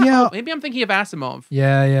 Oh, yeah. Maybe I'm thinking of Asimov.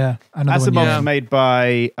 Yeah. Asimov's made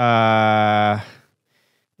by,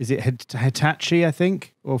 is it Hitachi, I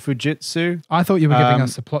think, or Fujitsu? I thought you were giving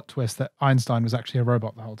us a plot twist that Einstein was actually a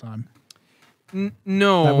robot the whole time.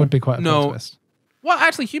 No. That would be quite a plot twist. Well,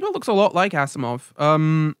 actually, Hugo looks a lot like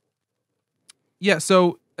Asimov. Yeah,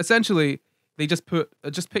 so essentially, they just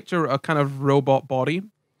picture a kind of robot body.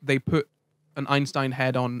 They put an Einstein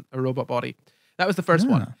head on a robot body. That was the first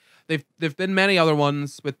one. There've been many other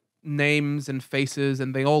ones with names and faces,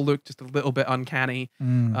 and they all look just a little bit uncanny.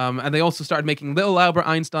 And they also started making little Albert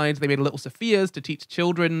Einsteins. They made little Sophias to teach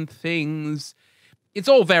children things. It's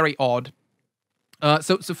all very odd.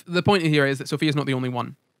 So the point here is that Sophia's not the only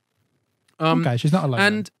one. Okay, she's not alone.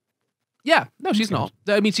 And yeah, no, she's not.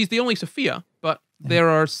 I mean, she's the only Sophia, but there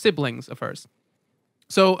are siblings of hers.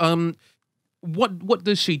 So, what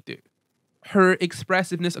does she do? Her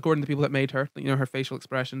expressiveness, according to the people that made her, her facial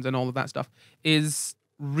expressions and all of that stuff, is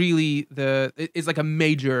really is a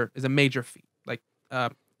major feat. Like,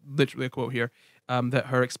 literally a quote here, that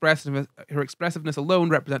her expressiveness alone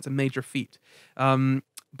represents a major feat.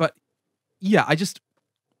 But yeah,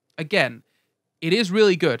 again, it is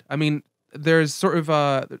really good. I mean, there's sort of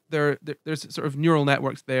there's sort of neural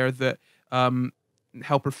networks there that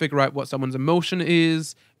help her figure out what someone's emotion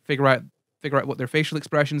is, figure out what their facial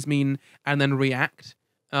expressions mean, and then react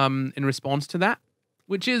in response to that,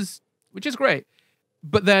 which is great.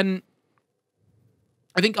 But then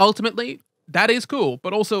I think ultimately that is cool,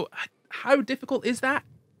 but also how difficult is that,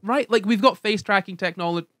 right? Like, we've got face tracking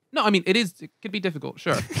technology. No, I mean, it could be difficult,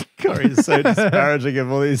 sure. Corey is so disparaging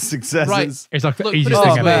of all these successes. Right. It's like the easiest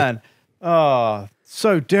thing ever. Man. Oh,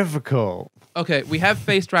 so difficult. Okay, we have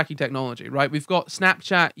face tracking technology, right? We've got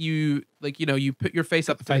Snapchat. You put your face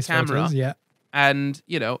up to the camera, filters, and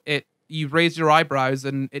you raise your eyebrows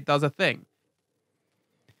and it does a thing.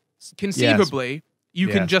 Conceivably, you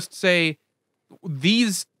can just say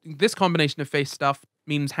this combination of face stuff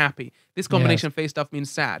means happy. This combination of face stuff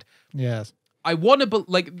means sad. Yes. I want to, but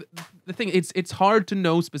like the thing, it's hard to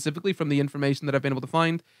know specifically from the information that I've been able to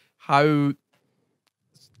find how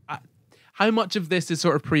much of this is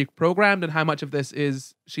sort of pre-programmed and how much of this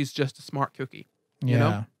is she's just a smart cookie. You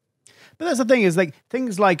know? But that's the thing, is like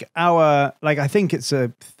things like I think it's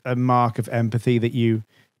a mark of empathy that you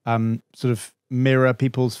sort of mirror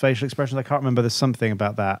people's facial expressions. I can't remember. There's something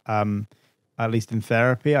about that. At least in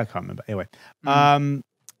therapy, I can't remember. Anyway,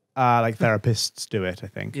 like therapists do it, I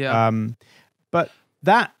think. Yeah. But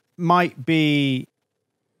that might be,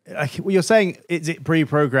 like what you're saying, is it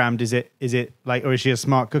pre-programmed? Is it like, or is she a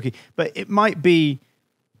smart cookie? But it might be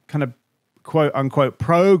kind of quote unquote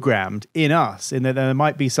programmed in us, in that there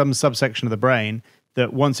might be some subsection of the brain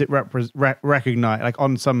that once it recognize, like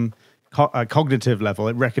on some cognitive level,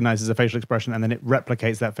 it recognizes a facial expression and then it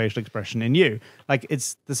replicates that facial expression in you. Like,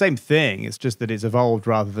 it's the same thing. It's just that it's evolved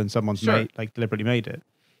rather than someone's deliberately made it.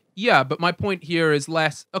 Yeah, but my point here is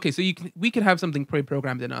less. Okay, so we can have something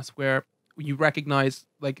pre-programmed in us where you recognize,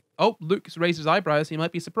 like, oh, Luke's raised his eyebrows, he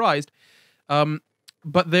might be surprised.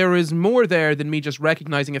 But there is more there than me just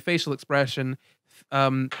recognizing a facial expression,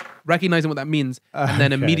 recognizing what that means, and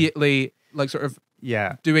then immediately, like, sort of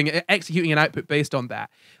executing an output based on that.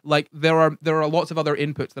 Like, there are lots of other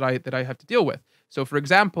inputs that I have to deal with. So, for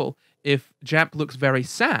example, if Jamp looks very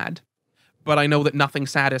sad, but I know that nothing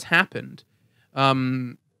sad has happened,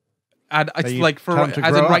 and it's like,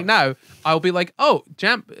 right now, I'll be like, oh,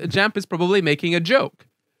 Jamp is probably making a joke.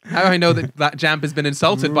 How do I know that Jamp has been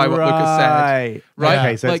insulted by what Luke has said? Right.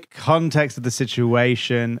 Okay, so like, it's context of the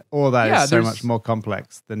situation, all that is so much more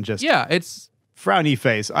complex than just it's frowny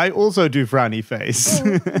face. I also do frowny face.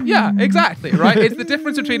 Yeah, exactly. Right. It's the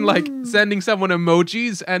difference between like sending someone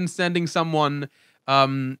emojis and sending someone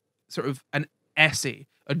sort of an essay,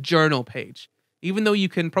 a journal page. Even though you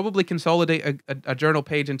can probably consolidate a journal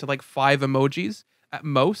page into like 5 emojis at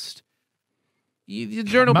most, the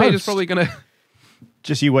journal page is probably going to...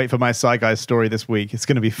 Just you wait for my Sci Guys story this week. It's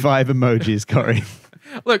going to be 5 emojis, Corey.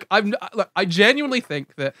 Look, I genuinely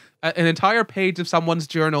think that an entire page of someone's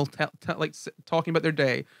journal, like talking about their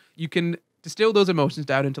day, you can distill those emotions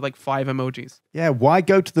down into like 5 emojis. Yeah, why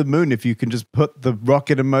go to the moon if you can just put the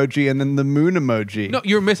rocket emoji and then the moon emoji? No,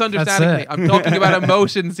 you're misunderstanding me. I'm talking about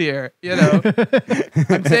emotions here. You know,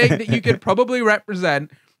 I'm saying that you could probably represent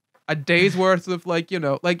a day's worth of like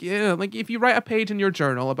if you write a page in your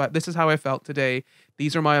journal about this is how I felt today,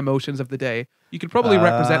 these are my emotions of the day, you could probably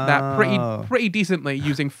represent that pretty decently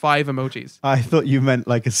using 5 emojis. I thought you meant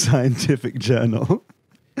like a scientific journal.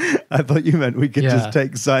 I thought you meant we could just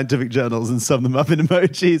take scientific journals and sum them up in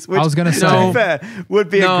emojis, which, I was going to say, to be fair, would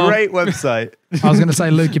be a great website. I was going to say,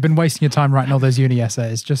 Luke, you've been wasting your time writing all those uni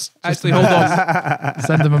essays. Just Actually, hold on.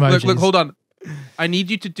 Send them emojis. Look, hold on. I need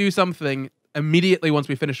you to do something immediately once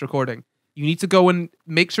we finish recording. You need to go and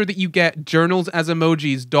make sure that you get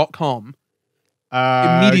journalsasemojis.com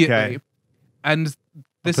immediately. Okay. And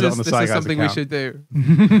this is something we should do.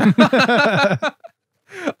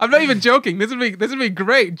 I'm not even joking. This would be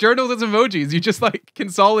great. Journals as emojis. You just like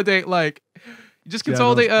consolidate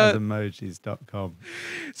emojis.com.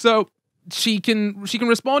 So she can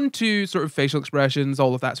respond to sort of facial expressions,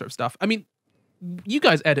 all of that sort of stuff. I mean, you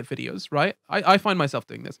guys edit videos, right? I find myself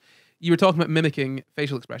doing this. You were talking about mimicking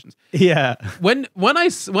facial expressions. Yeah. When I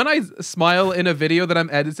smile in a video that I'm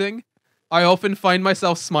editing, I often find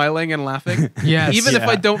myself smiling and laughing. Yes. Even if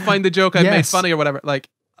I don't find the joke I made funny or whatever. I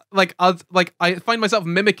find myself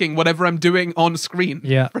mimicking whatever I'm doing on screen.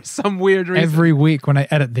 Yeah. For some weird reason. Every week when I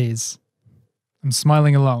edit these, I'm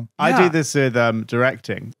smiling along. I do this with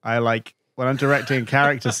directing. When I'm directing a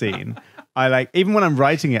character scene, even when I'm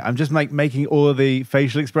writing it, I'm just making all of the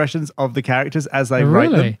facial expressions of the characters as I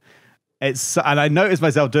write them. And I noticed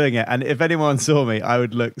myself doing it, and if anyone saw me, I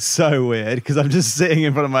would look so weird because I'm just sitting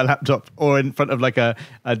in front of my laptop or in front of like a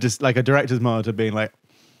director's monitor, being like,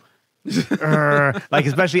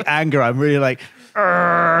 especially anger. I'm really like,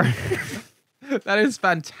 that is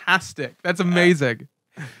fantastic. That's amazing.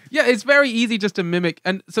 Yeah, it's very easy just to mimic,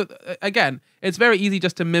 and so again, it's very easy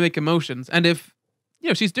just to mimic emotions. And if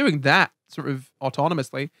she's doing that sort of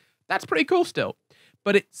autonomously, that's pretty cool still.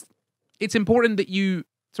 But it's important that you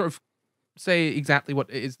sort of say exactly what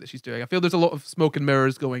it is that she's doing. I feel there's a lot of smoke and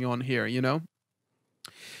mirrors going on here,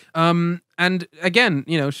 And again,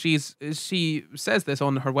 she says this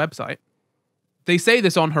on her website. They say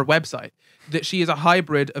this on her website that she is a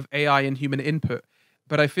hybrid of AI and human input.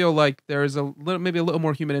 But I feel like there is maybe a little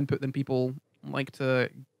more human input than people like to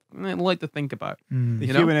think about. The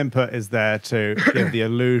human input is there to give the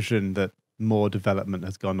illusion that more development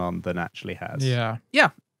has gone on than actually has. Yeah.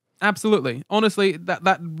 Yeah, absolutely. Honestly,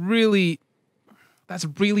 that's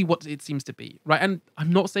really what it seems to be, right? And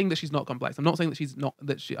I'm not saying that she's not complex. I'm not saying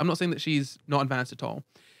that I'm not saying that she's not advanced at all.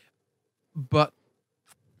 But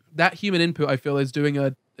that human input, I feel, is doing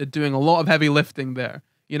a lot of heavy lifting there.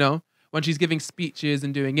 When she's giving speeches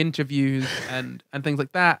and doing interviews and things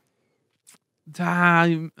like that.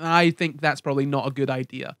 I think that's probably not a good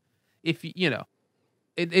idea. If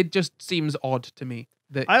it just seems odd to me.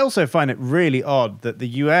 I also find it really odd that the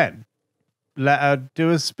UN let her do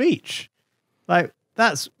a speech. What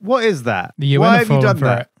is that? The UN Why have you done for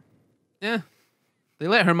that? it. Yeah. They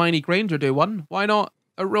let Hermione Granger do one. Why not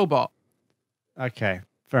a robot? Okay,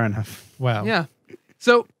 fair enough. Well. Yeah.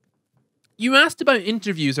 So, you asked about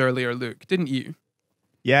interviews earlier, Luke, didn't you?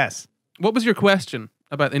 Yes. What was your question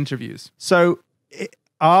about interviews? So,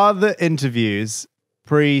 are the interviews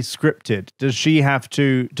pre-scripted?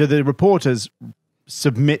 Do the reporters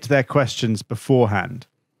submit their questions beforehand?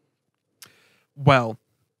 Well,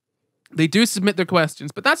 they do submit their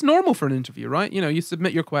questions, but that's normal for an interview, right? You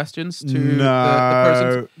submit your questions to the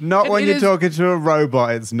person. Not when you're talking to a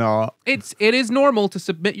robot, it's not. It is normal to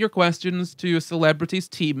submit your questions to a celebrity's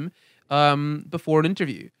team before an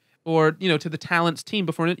interview. Or, to the talent's team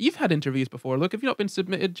before an interview. You've had interviews before. Look, have you not been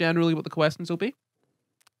submitted generally what the questions will be?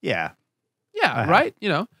 Yeah. Yeah, right?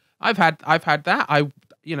 I've had that.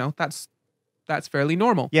 That's fairly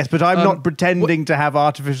normal. Yes, but I'm not pretending to have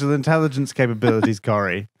artificial intelligence capabilities,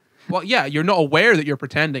 Corey. Well, yeah, you're not aware that you're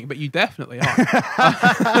pretending, but you definitely are.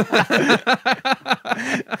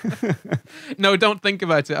 No, don't think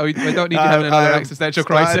about it. I don't need you having another existential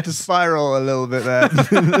crisis. To spiral a little bit there.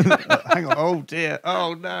 Hang on. Oh, dear.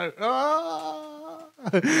 Oh, no. Oh.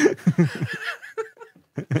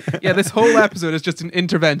 Yeah, this whole episode is just an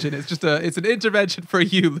intervention. It's an intervention for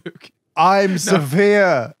you, Luke. I'm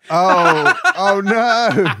Sophia. Oh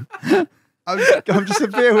no. I'm just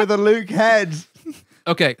Sophia with a Luke head.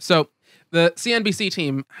 Okay, so the CNBC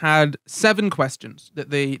team had 7 questions that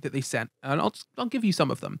they sent, and I'll give you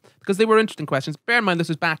some of them because they were interesting questions. Bear in mind this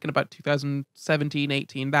was back in about 2017,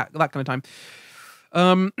 18, that kind of time.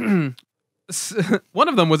 One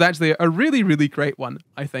of them was actually a really, really great one,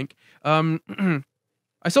 I think. I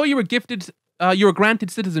saw you were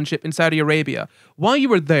granted citizenship in Saudi Arabia. While you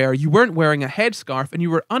were there, you weren't wearing a headscarf and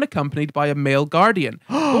you were unaccompanied by a male guardian,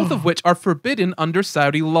 both of which are forbidden under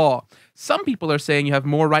Saudi law. Some people are saying you have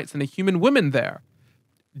more rights than a human woman there.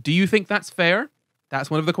 Do you think that's fair?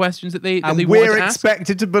 That's one of the questions that they wanted to ask. We're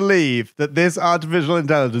expected to believe that this artificial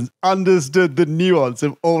intelligence understood the nuance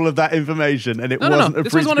of all of that information and it wasn't a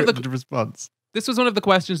pre-scripted response. This was one of the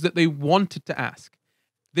questions that they wanted to ask.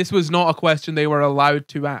 This was not a question they were allowed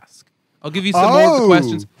to ask. I'll give you some more of the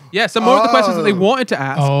questions. Yeah, some more of the questions that they wanted to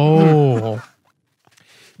ask. Oh.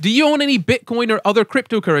 Do you own any Bitcoin or other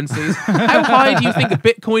cryptocurrencies? How high do you think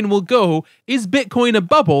Bitcoin will go? Is Bitcoin a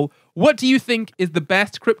bubble? What do you think is the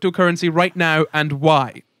best cryptocurrency right now and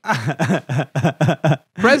why?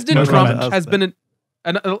 President Trump has been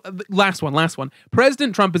last one.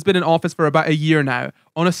 President Trump has been in office for about a year now.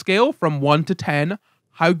 On a scale from 1 to 10,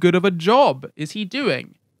 how good of a job is he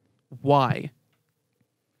doing? Why?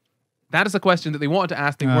 That is a question that they wanted to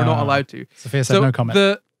ask. They were not allowed to. Sophia said no comment.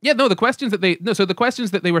 The questions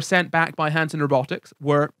that they were sent back by Hanson Robotics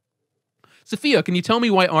were, Sophia, can you tell me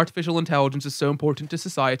why artificial intelligence is so important to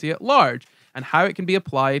society at large and how it can be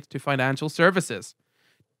applied to financial services?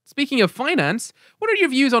 Speaking of finance, what are your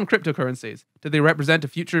views on cryptocurrencies? Do they represent a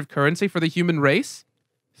future of currency for the human race?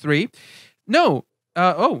 3. No.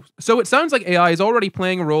 So it sounds like AI is already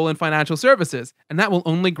playing a role in financial services, and that will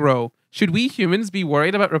only grow. Should we humans be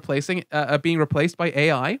worried about being replaced by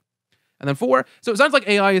AI? And then 4, so it sounds like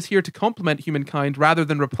AI is here to complement humankind rather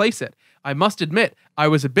than replace it. I must admit, I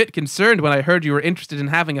was a bit concerned when I heard you were interested in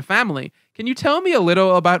having a family. Can you tell me a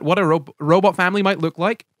little about what a robot family might look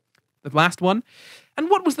like? The last one.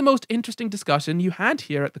 And what was the most interesting discussion you had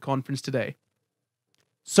here at the conference today?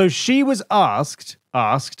 So she was asked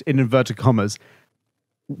in inverted commas,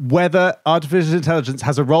 whether artificial intelligence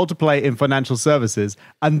has a role to play in financial services.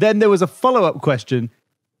 And then there was a follow-up question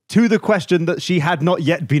to the question that she had not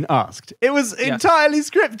yet been asked. It was entirely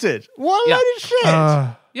scripted. What a load of shit.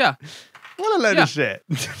 Yeah. What a load of shit.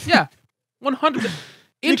 Yeah. 100%.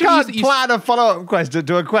 You can't plan a follow-up question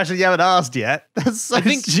to a question you haven't asked yet. That's so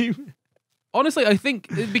stupid. Honestly, I think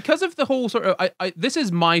because of the whole sort of... this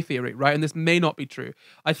is my theory, right? And this may not be true.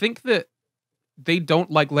 I think that they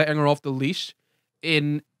don't like letting her off the leash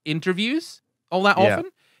in interviews all that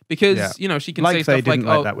often. Because, she can say stuff like... They didn't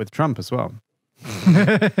like that with Trump as well.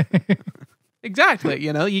 Exactly,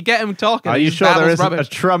 you get him talking. Are you sure there isn't a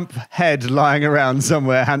Trump head lying around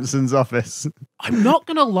somewhere, Hanson's office? I'm not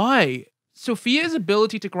gonna lie. Sophia's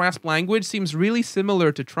ability to grasp language seems really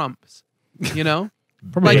similar to Trump's.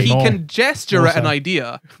 Probably like he more. can gesture at an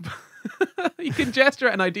idea. He can gesture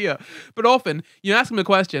at an idea, but often you ask him a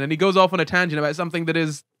question and he goes off on a tangent about something that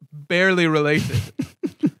is barely related.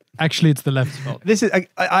 Actually, it's the left's fault.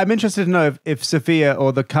 I'm interested to know if Sophia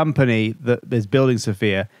or the company that is building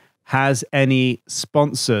Sophia has any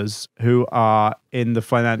sponsors who are in the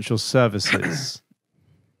financial services.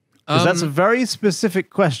 Because that's a very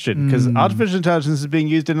specific question, because artificial intelligence is being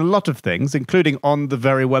used in a lot of things, including on the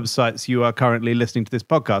very websites you are currently listening to this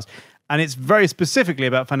podcast. And it's very specifically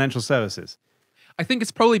about financial services. I think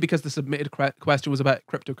it's probably because the submitted question was about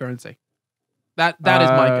cryptocurrency. That is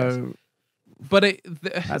my guess. But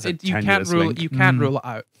you can't rule it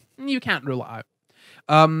out. You can't rule it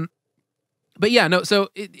out. But yeah, no. So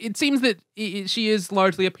it seems that she is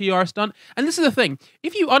largely a PR stunt. And this is the thing: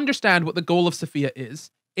 if you understand what the goal of Sophia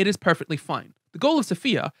is, it is perfectly fine. The goal of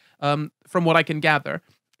Sophia, from what I can gather,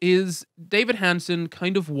 is David Hanson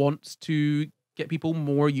kind of wants to get people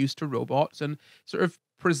more used to robots and sort of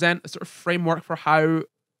present a sort of framework for how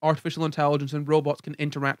artificial intelligence and robots can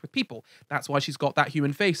interact with people. That's why she's got that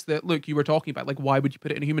human face that, look, you were talking about. Like, why would you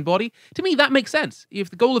put it in a human body? To me, that makes sense. If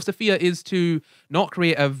the goal of Sophia is to not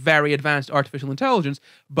create a very advanced artificial intelligence,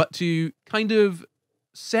 but to kind of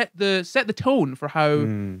set the tone for how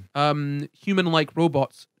human-like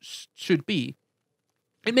robots should be,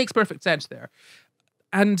 it makes perfect sense there.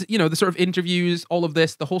 And the sort of interviews, all of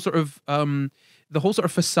this, the whole sort of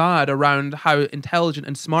facade around how intelligent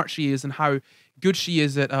and smart she is, and how good she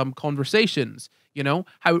is at conversations.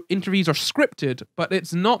 How interviews are scripted, but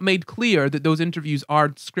it's not made clear that those interviews are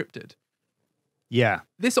scripted. Yeah,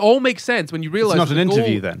 this all makes sense when you realize it's not an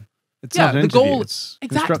interview. Then it's not an interview. It's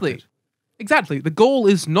constructed. Exactly. The goal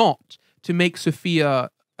is not to make Sophia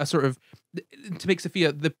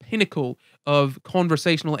the pinnacle of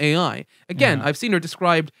conversational AI. Again, I've seen her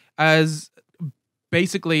described as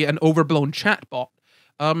basically an overblown chatbot.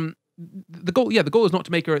 The goal is not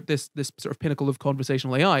to make her this sort of pinnacle of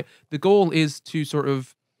conversational AI. The goal is to sort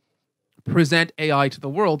of present AI to the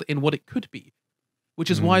world in what it could be, which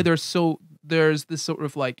is why there's this sort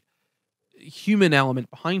of like human element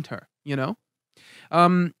behind her,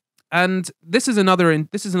 And this is another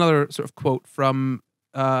sort of quote from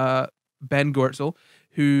Ben Goertzel,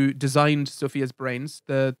 who designed Sophia's brains,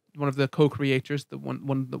 one of the co-creators, the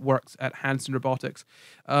one that works at Hanson Robotics.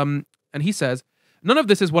 And he says, "None of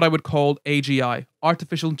this is what I would call AGI,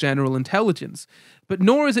 artificial general intelligence, but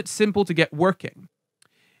nor is it simple to get working.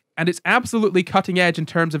 And it's absolutely cutting edge in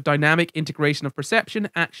terms of dynamic integration of perception,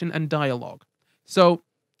 action, and dialogue." So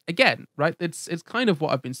again, right? It's kind of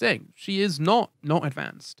what I've been saying. She is not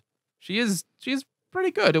advanced. She is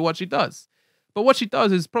pretty good at what she does, but what she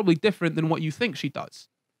does is probably different than what you think she does.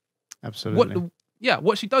 Absolutely.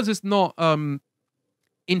 What she does is not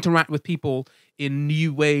interact with people in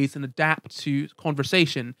new ways and adapt to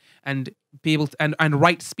conversation and be able to and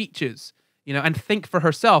write speeches, and think for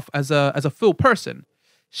herself as a full person.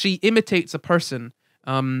 She imitates a person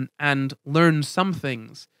and learns some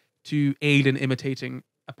things to aid in imitating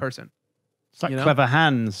a person. It's like Clever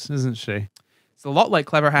Hands, isn't she? It's a lot like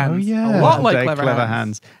Clever Hands. Oh, yeah. A lot like Clever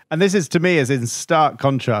Hands. And this is, to me, is in stark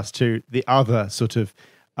contrast to the other sort of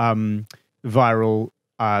viral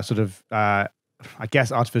I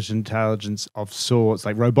guess artificial intelligence of sorts,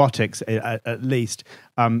 like robotics at least,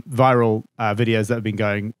 viral videos that have been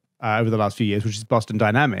going over the last few years, which is Boston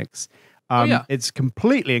Dynamics. It's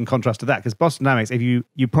completely in contrast to that, because Boston Dynamics, if you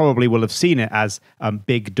probably will have seen it as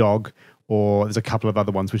Big Dog, or there's a couple of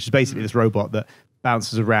other ones, which is basically this robot that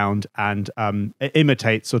bounces around and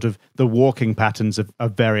imitates sort of the walking patterns of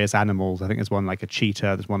various animals. I think there's one like a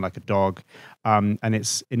cheetah, there's one like a dog, and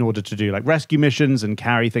it's in order to do like rescue missions and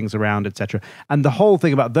carry things around, etc. And the whole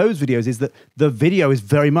thing about those videos is that the video is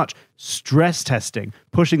very much stress testing,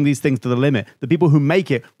 pushing these things to the limit. The people who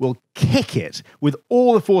make it will kick it with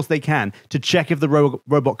all the force they can to check if the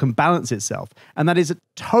robot can balance itself. And that is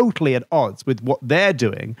totally at odds with what they're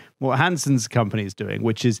doing, what Hansen's company is doing,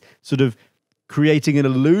 which is sort of creating an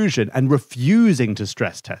illusion and refusing to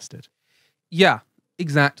stress test it. Yeah,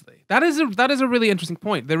 exactly. That is a really interesting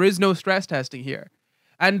point. There is no stress testing here.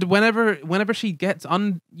 And whenever she gets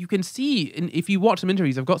you can see, if you watch some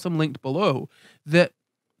interviews, I've got some linked below, that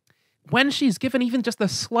when she's given even just the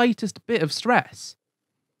slightest bit of stress,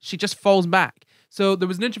 she just falls back. So there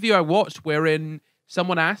was an interview I watched wherein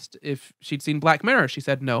someone asked if she'd seen Black Mirror. She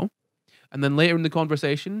said no. And then later in the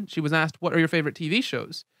conversation, she was asked, what are your favorite TV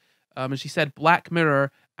shows? And she said Black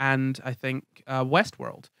Mirror and I think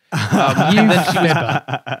Westworld.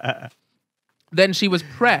 Then she was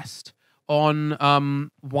pressed on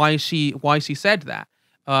why she said that.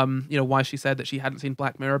 Why she said that she hadn't seen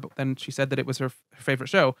Black Mirror, but then she said that it was her favorite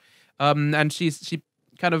show. And she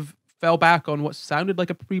kind of fell back on what sounded like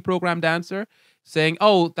a pre-programmed answer, saying,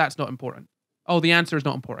 "Oh, that's not important. Oh, the answer is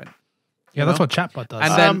not important." Yeah, that's what chatbot does.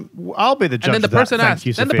 And then I'll be the judge. And then the person asked.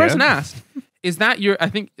 Then the person asked, "Is that your?" I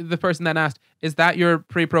think the person then asked, "Is that your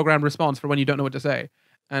pre-programmed response for when you don't know what to say?"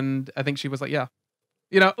 And I think she was like, "Yeah."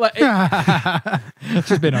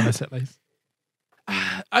 She's been honest at least.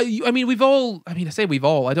 I mean, we've all. I mean, I say we've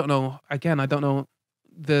all. I don't know. Again, I don't know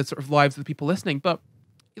the sort of lives of the people listening. But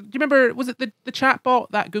do you remember? Was it the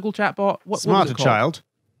chatbot, that Google chatbot? What Smarter was it called? Child.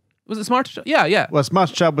 Was it Smarter Child? Yeah. Well,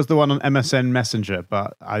 Smarter Child was the one on MSN Messenger,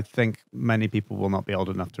 but I think many people will not be old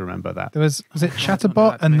enough to remember that. There was it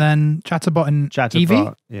Chatterbot and then Chatterbot and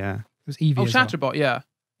Eevee? Yeah. It was Eevee. Oh, as well. Chatterbot.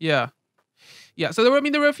 Yeah. So there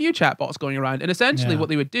were a few chatbots going around, and essentially what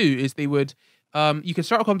they would do is they would, you could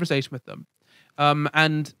start a conversation with them,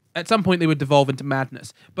 and at some point they would devolve into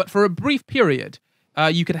madness. But for a brief period,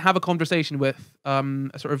 you could have a conversation with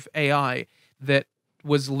a sort of AI that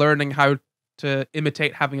was learning how to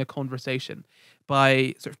imitate having a conversation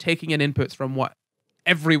by sort of taking in inputs from what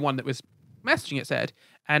everyone that was messaging it said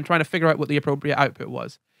and trying to figure out what the appropriate output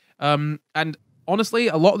was. And honestly,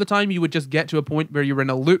 a lot of the time you would just get to a point where you were in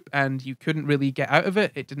a loop and you couldn't really get out of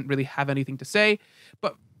it. It didn't really have anything to say,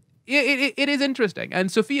 but it is interesting.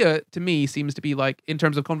 And Sophia, to me, seems to be like, in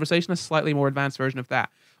terms of conversation, a slightly more advanced version of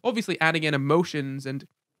that. Obviously, adding in emotions and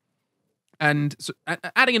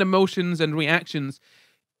adding in emotions and reactions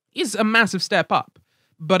is a massive step up.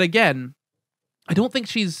 But again, I don't think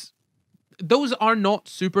those are not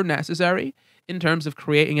super necessary in terms of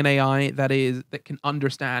creating an AI that can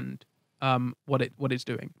understand what it's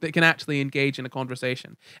doing, that can actually engage in a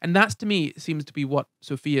conversation. And that's, to me, seems to be what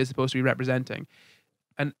Sophia is supposed to be representing.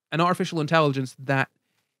 An artificial intelligence that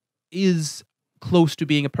is close to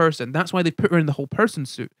being a person. That's why they put her in the whole person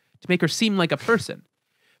suit, to make her seem like a person.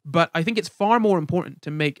 But I think it's far more important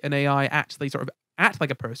to make an AI actually sort of act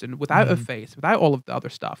like a person without a face, without all of the other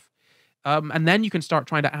stuff. And then you can start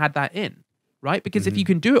trying to add that in, right? Because if you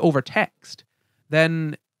can do it over text,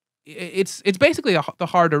 then it's basically the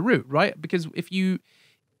harder route, right? Because if you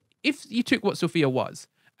took what Sophia was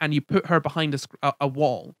and you put her behind a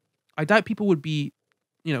wall, I doubt people would be,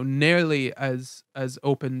 nearly as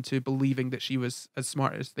open to believing that she was as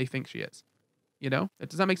smart as they think she is.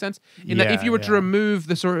 Does that make sense? That if you were to remove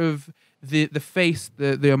the sort of the face,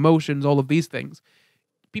 the emotions, all of these things,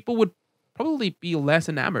 people would probably be less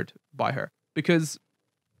enamored by her, because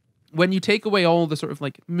when you take away all the sort of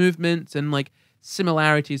like movements and like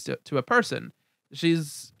similarities to a person,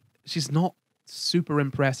 she's not super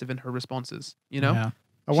impressive in her responses. You know, Yeah.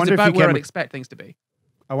 she's about where I'd expect things to be.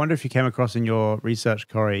 I wonder if you came across in your research,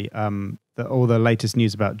 Corey, all the latest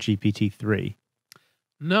news about GPT-3.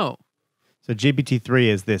 No. So GPT-3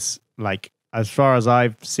 is this, like, as far as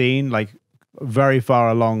I've seen, like, very far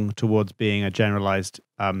along towards being a generalized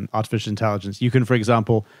artificial intelligence. You can, for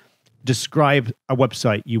example, describe a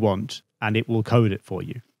website you want, and it will code it for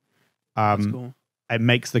you. That's cool. It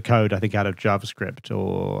makes the code, I think, out of JavaScript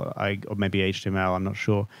or maybe HTML. I'm not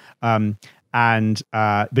sure.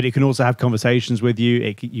 But it can also have conversations with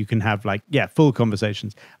you. You can have full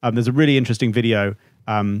conversations. There's a really interesting video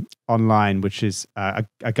online, which is a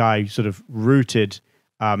guy sort of routed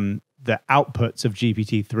the outputs of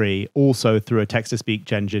GPT-3 also through a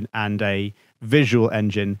text-to-speech engine and a visual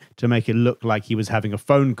engine to make it look like he was having a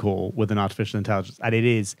phone call with an artificial intelligence. And it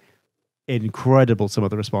is incredible, some of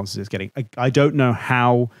the responses it's getting. I don't know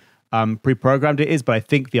how pre-programmed it is, but I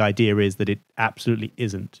think the idea is that it absolutely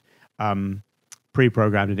isn't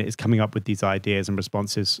pre-programmed, and it is coming up with these ideas and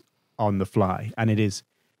responses on the fly. And it is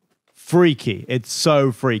freaky. It's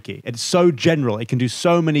so freaky. It's so general. It can do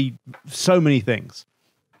so many things.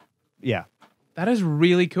 Yeah. That is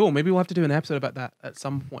really cool. Maybe we'll have to do an episode about that at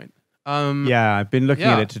some point. Yeah, I've been looking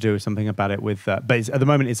at it to do something about it with, but at the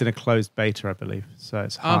moment it's in a closed beta, I believe, so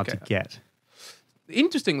it's hard to get.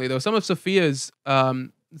 Interestingly, though, some of Sophia is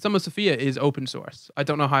open source. I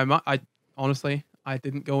don't know how much. Honestly, I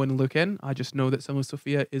didn't go and look in. I just know that some of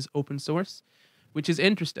Sophia is open source, which is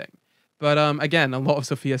interesting. But again, a lot of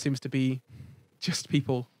Sophia seems to be just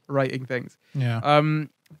people writing things. Yeah.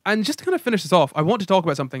 And just to kind of finish this off, I want to talk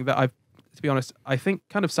about something that to be honest, I think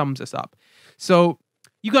kind of sums this up. So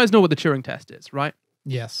you guys know what the Turing test is, right?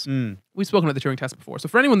 Yes. We've spoken about the Turing test before. So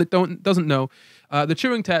for anyone that doesn't know, the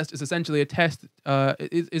Turing test is essentially a test,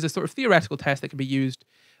 is a sort of theoretical test that can be used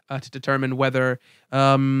to determine whether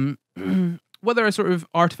a sort of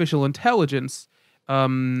artificial intelligence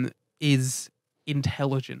is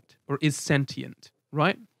intelligent or is sentient,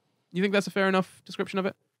 right? You think that's a fair enough description of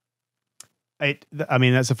it? I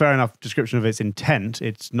mean, that's a fair enough description of its intent.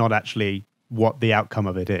 It's not actually what the outcome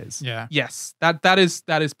of it is. Yeah. Yes. That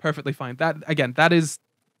is perfectly fine. That is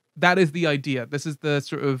the idea. This is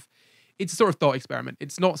it's a sort of thought experiment.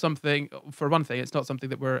 It's not something, for one thing, it's not something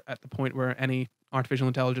that we're at the point where any artificial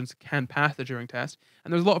intelligence can pass the Turing test.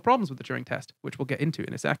 And there's a lot of problems with the Turing test, which we'll get into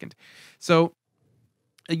in a second. So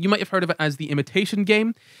you might have heard of it as the imitation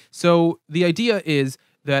game. So the idea is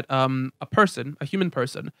that a human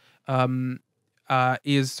person,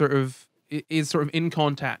 is sort of in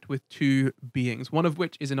contact with two beings, one of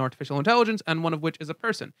which is an artificial intelligence and one of which is a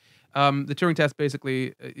person. The Turing test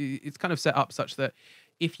basically, it's kind of set up such that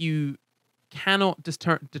if you cannot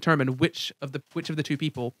determine which of the two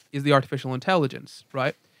people is the artificial intelligence,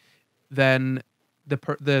 right, then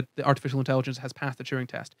the artificial intelligence has passed the Turing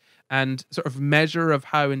test. And sort of measure of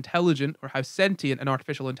how intelligent or how sentient an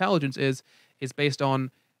artificial intelligence is based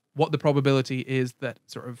on what the probability is that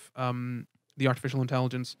sort of the artificial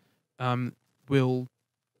intelligence will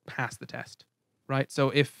pass the test, right? So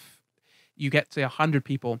if you get, say, 100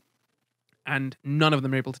 people and none of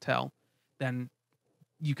them are able to tell, then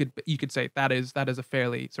you could say that is a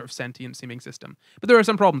fairly sort of sentient seeming system. But there are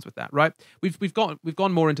some problems with that, right? We've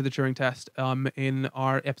gone more into the Turing test in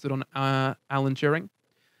our episode on Alan Turing,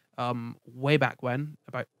 way back when,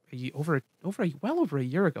 about well over a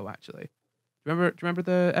year ago, actually. Do you remember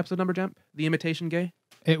the episode number, Jamp? The Imitation Gay?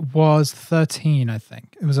 It was 13, I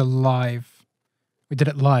think. It was a live. We did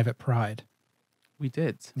it live at Pride. We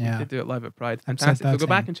did. Yeah. We did do it live at Pride. Episode Fantastic. So go 13.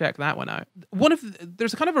 back and check that one out.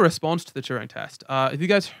 There's a kind of a response to the Turing test. Have you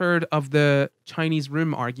guys heard of the Chinese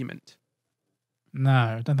room argument? No,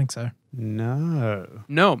 I don't think so. No.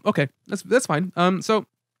 Okay. That's fine. So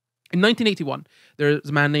in 1981, there's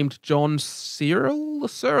a man named John Searle,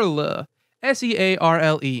 Searle.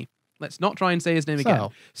 Let's not try and say his name again.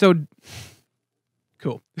 So,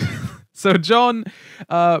 cool. So John,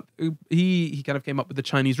 he kind of came up with the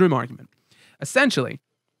Chinese room argument. Essentially,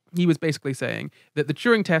 he was basically saying that the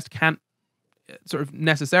Turing test can't sort of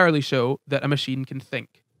necessarily show that a machine can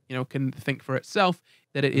think, can think for itself,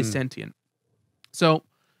 that it is sentient. So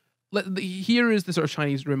here is the sort of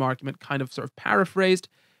Chinese room argument, kind of sort of paraphrased.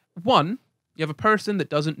 One, you have a person that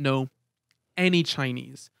doesn't know any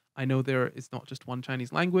Chinese. I know there is not just one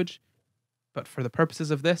Chinese language, but for the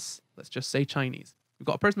purposes of this, let's just say Chinese. We've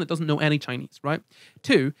got a person that doesn't know any Chinese, right?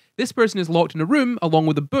 Two, this person is locked in a room along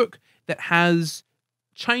with a book that has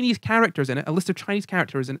Chinese characters in it, a list of Chinese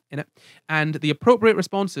characters in it, and the appropriate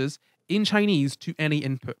responses in Chinese to any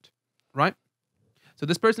input, right? So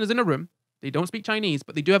this person is in a room, they don't speak Chinese,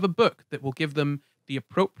 but they do have a book that will give them the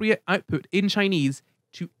appropriate output in Chinese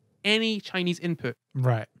to any Chinese input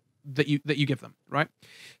Right. that you give them, right?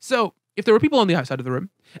 So if there were people on the outside of the room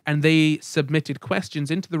and they submitted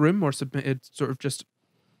questions into the room or submitted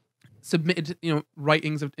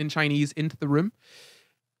writings in Chinese into the room,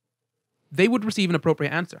 they would receive an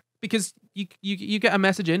appropriate answer, because you get a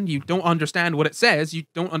message in, you don't understand what it says, you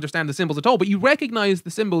don't understand the symbols at all, but you recognize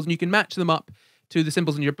the symbols and you can match them up to the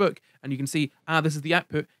symbols in your book, and you can see, this is the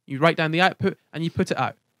output. You write down the output and you put it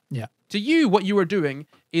out. Yeah. To you, what you are doing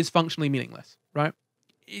is functionally meaningless, right?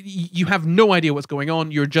 You have no idea what's going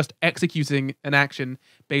on. You're just executing an action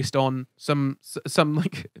based on some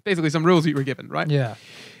basically some rules that you were given, right? Yeah.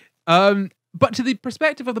 But to the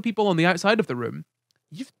perspective of the people on the outside of the room,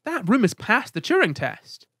 that room has passed the Turing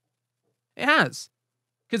test. It has,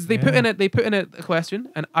 because they put in a question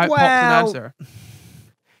and out pops an answer.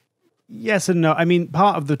 Yes and no. I mean,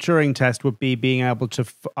 part of the Turing test would be being able to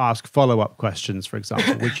ask follow-up questions, for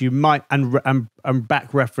example, which you might and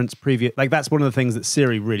back reference previous. Like, that's one of the things that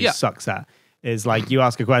Siri really sucks at. Is like, you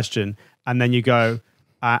ask a question and then you go,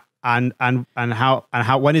 and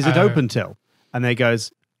how when is it open till? And they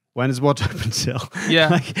goes, when is what open till? Yeah,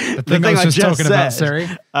 like, the thing I was just talking said, about, Siri.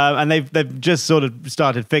 And they've just sort of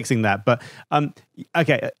started fixing that. But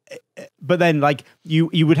okay, but then like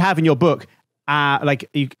you would have in your book. How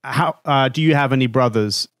do you have any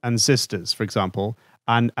brothers and sisters, for example?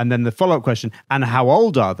 And then the follow-up question, and how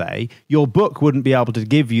old are they? Your book wouldn't be able to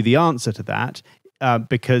give you the answer to that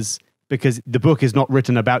because the book is not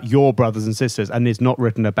written about your brothers and sisters and is not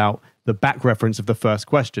written about the back reference of the first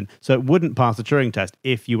question. So it wouldn't pass the Turing test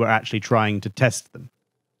if you were actually trying to test them.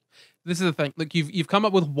 This is the thing. Like, you've come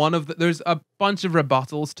up with one of there's a bunch of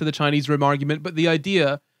rebuttals to the Chinese room argument, but the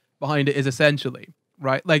idea behind it is essentially,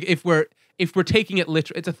 right? Like, if we're taking it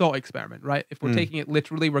literally, it's a thought experiment, right? If we're taking it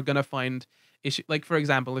literally, we're going to find issue. Like, for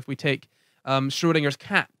example, if we take Schrodinger's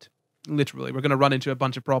cat literally, we're going to run into a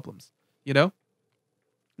bunch of problems, you know?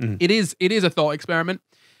 It is a thought experiment.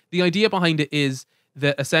 The idea behind it is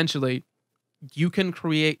that essentially you can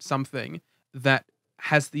create something that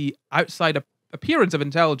has the outside appearance of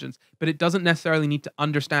intelligence, but it doesn't necessarily need to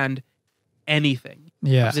understand anything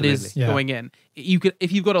as it is going in. You could,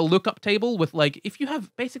 if you've got a lookup table with, like, if you have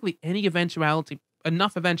basically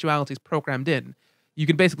enough eventualities programmed in, you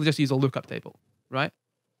can basically just use a lookup table, right?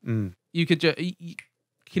 You could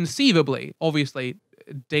conceivably, obviously,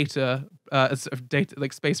 data,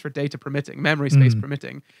 like space for data permitting, memory space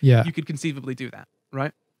permitting, you could conceivably do that,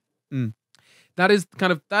 right? That is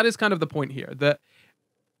kind of the point here, that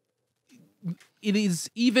it is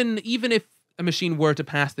even if a machine were to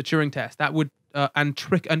pass the Turing test, that would and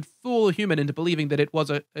trick and fool a human into believing that it was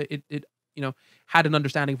it had an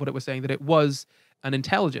understanding of what it was saying, that it was an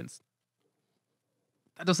intelligence.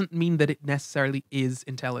 That doesn't mean that it necessarily is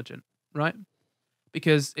intelligent, right?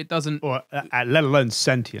 Because it doesn't, or let alone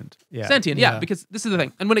sentient. Yeah, sentient. Yeah, because this is the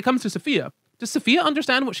thing. And when it comes to Sophia, does Sophia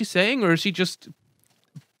understand what she's saying, or is she just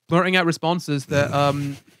blurting out responses that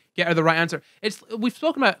get her the right answer? We've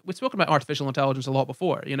spoken about artificial intelligence a lot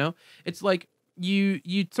before. You know, it's like you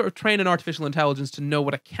sort of train an artificial intelligence to know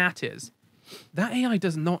what a cat is. That AI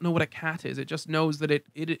does not know what a cat is. It just knows that it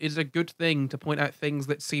is a good thing to point out things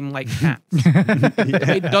that seem like cats.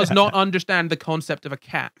 It does not understand the concept of a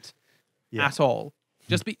cat at all.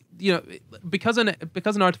 Just because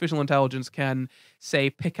an artificial intelligence can, say,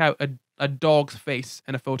 pick out a dog's face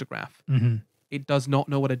in a photograph. It does not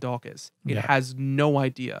know what a dog is. It has no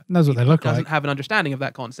idea. Knows what they look like. It doesn't have an understanding of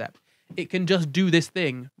that concept. It can just do this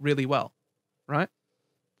thing really well, right?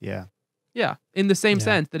 Yeah. Yeah. In the same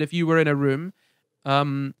sense that if you were in a room,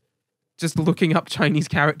 just looking up Chinese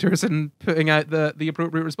characters and putting out the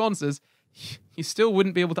appropriate responses, you still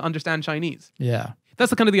wouldn't be able to understand Chinese. Yeah.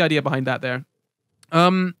 That's the idea behind that there.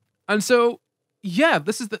 And so, yeah,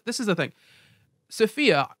 this is the thing.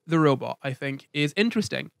 Sophia the robot, I think, is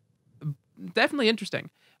interesting. Definitely interesting.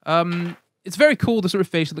 It's very cool, the sort of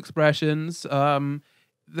facial expressions,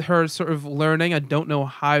 her sort of learning. I don't know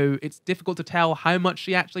how, it's difficult to tell how much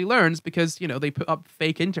she actually learns because, they put up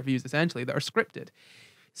fake interviews essentially that are scripted.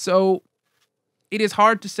 So it is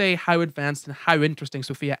hard to say how advanced and how interesting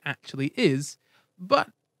Sophia actually is, but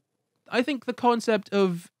I think the concept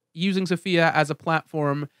of using Sophia as a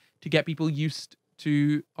platform to get people used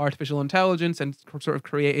to artificial intelligence and sort of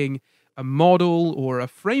creating a model or a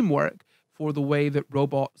framework for the way that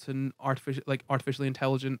robots and artificially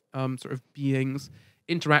intelligent sort of beings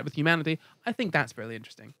interact with humanity, I think that's fairly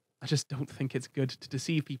interesting. I just don't think it's good to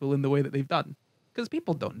deceive people in the way that they've done, because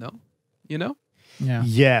people don't know, Yeah.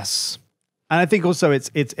 Yes. And I think also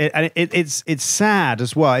it's sad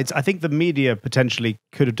as well. I think the media potentially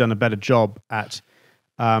could have done a better job at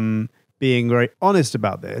being very honest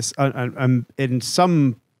about this. And in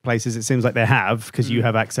some places it seems like they have, because you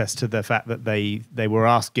have access to the fact that they were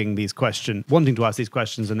asking these questions, wanting to ask these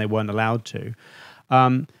questions, and they weren't allowed to.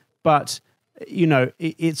 But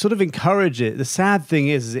it sort of encourages. The sad thing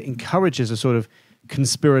is it encourages a sort of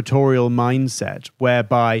conspiratorial mindset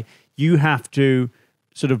whereby you have to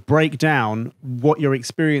sort of break down what you're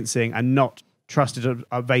experiencing and not trust it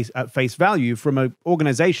at face value from an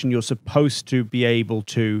organization you're supposed to be able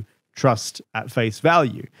to trust at face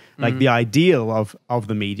value. Like the ideal of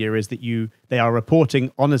the media is that they are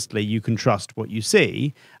reporting honestly, you can trust what you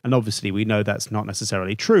see. And obviously we know that's not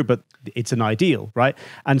necessarily true, but it's an ideal, right?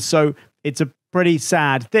 And so it's a pretty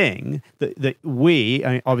sad thing that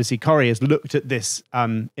obviously Corey has looked at this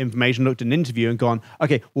information, looked at an interview and gone,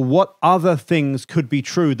 okay, well, what other things could be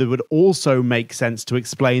true that would also make sense to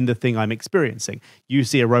explain the thing I'm experiencing? You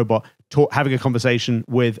see a robot having a conversation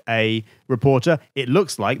with a reporter. It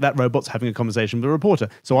looks like that robot's having a conversation with a reporter.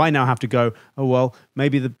 So I now have to go, oh, well,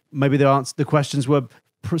 maybe the questions were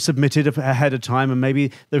submitted ahead of time, and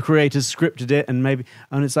maybe the creators scripted it, and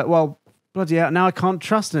it's like, well, bloody hell, now I can't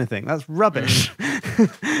trust anything. That's rubbish.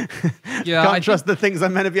 Yeah, I trust the things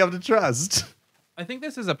I'm meant to be able to trust. I think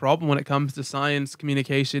this is a problem when it comes to science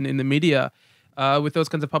communication in the media with those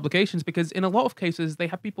kinds of publications, because in a lot of cases, they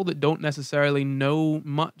have people that don't necessarily know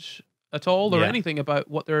much at all or anything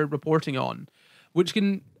about what they're reporting on, which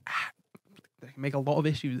can make a lot of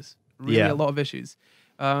issues, really a lot of issues.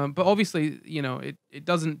 But obviously, it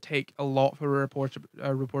doesn't take a lot for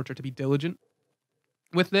a reporter to be diligent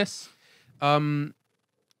with this.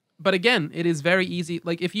 But again, it is very easy.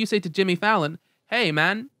 Like if you say to Jimmy Fallon, "Hey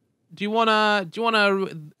man, do you wanna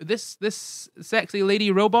this sexy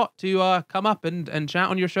lady robot to come up and chat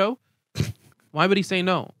on your show?" Why would he say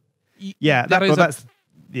no?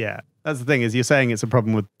 That's the thing. Is you're saying it's a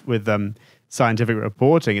problem with scientific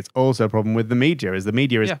reporting. It's also a problem with the media. Is the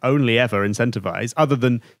media is only ever incentivized, other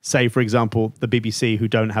than say, for example, the BBC, who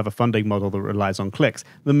don't have a funding model that relies on clicks.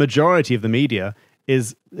 The majority of the media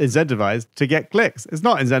is incentivized to get clicks. It's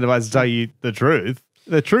not incentivized to tell you the truth.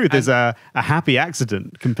 The truth is a happy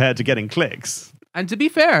accident compared to getting clicks. And to be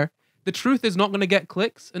fair, the truth is not going to get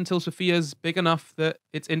clicks until Sophia's big enough that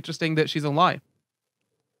it's interesting that she's a lie.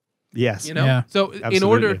 Yes. So absolutely. in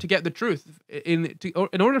order to get the truth, in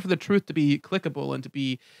order for the truth to be clickable and to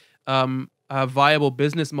be a viable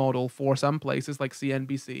business model for some places like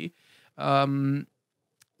CNBC,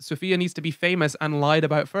 Sophia needs to be famous and lied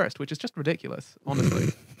about first, which is just ridiculous, honestly.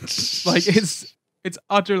 Like it's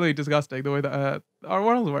utterly disgusting the way that our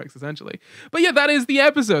world works, essentially. But yeah, that is the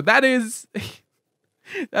episode. That is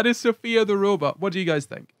Sophia the Robot. What do you guys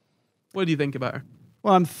think? What do you think about her?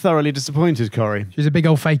 Well, I'm thoroughly disappointed, Corey. She's a big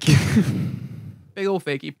old fakey. Big old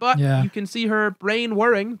fakey. But you can see her brain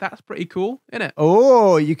whirring. That's pretty cool, isn't it?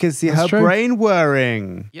 Oh, you can see her brain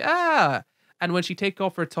whirring. Yeah. And when she takes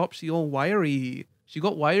off her top, she's all wiry. She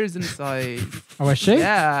got wires inside. Oh, is she?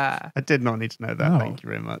 Yeah. I did not need to know that. Thank you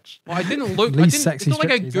very much. Well, I didn't look. It's not like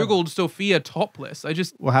I Googled Sophia topless. I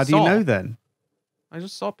just Well, how do you know then? I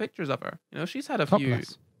just saw pictures of her. She's had a Topless.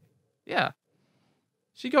 few. Yeah.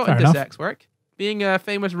 She got Fair into enough. sex work. Being a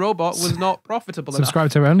famous robot was not profitable enough. Subscribe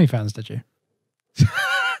to her OnlyFans, did you?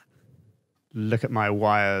 Look at my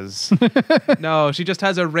wires. No, she just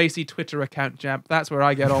has a racy Twitter account, Jamp. That's where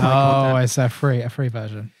I get all my Oh, content. it's a free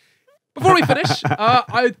version. Before we finish,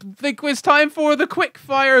 I think it's time for the quick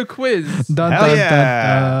fire quiz. Dun, Hell dun, yeah.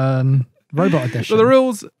 dun, dun. Robot edition. So the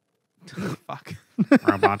rules. Fuck.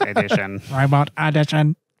 Robot edition. Robot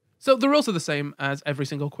edition. So the rules are the same as every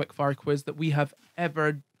single quick fire quiz that we have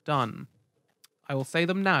ever done. I will say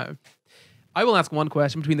them now. I will ask one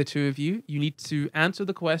question between the two of you. You need to answer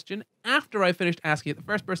the question after I finished asking it. The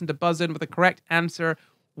first person to buzz in with the correct answer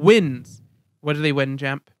wins. What do they win,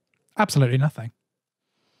 Jamp? Absolutely nothing.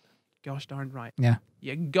 Gosh darn right. Yeah.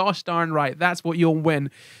 Yeah, gosh darn right. That's what you'll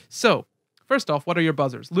win. So, first off, what are your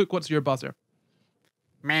buzzers? Luke, what's your buzzer?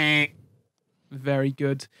 Meh. Very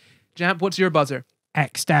good. Jamp, what's your buzzer?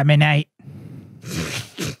 Exterminate.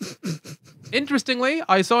 Interestingly,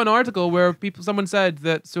 I saw an article where someone said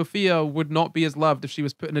that Sophia would not be as loved if she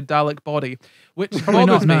was put in a Dalek body, which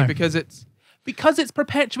bothers me because it's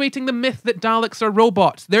perpetuating the myth that Daleks are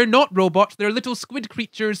robots. They're not robots. They're little squid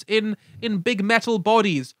creatures in big metal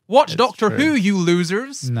bodies. Watch Doctor Who, you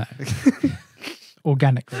losers. No.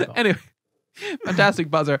 Organic robot. Anyway,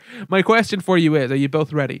 fantastic buzzer. My question for you is, are you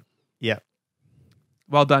both ready? Yeah.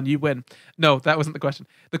 Well done, you win. No, that wasn't the question.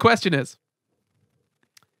 The question is,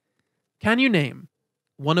 can you name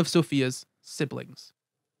one of Sophia's siblings?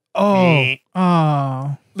 Oh.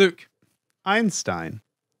 Oh. Luke. Einstein.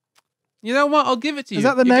 You know what? I'll give it to you. Is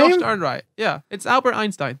that the You're name? gosh darn right. Yeah, it's Albert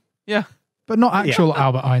Einstein. Yeah. But not actual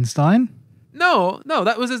Albert Einstein. No,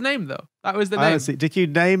 that was his name though. That was the name. Honestly, did you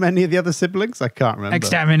name any of the other siblings? I can't remember.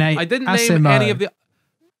 Exterminate. I didn't Asimo. name any of the.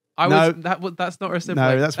 No. That's not our sibling.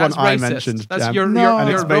 No, that's one racist. I mentioned. That's Jam. your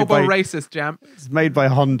robo-racist, Jam. It's made by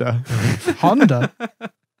Honda. Honda.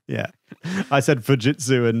 Yeah. I said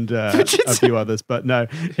Fujitsu and a few others, but no,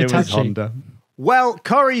 it was Honda. Well,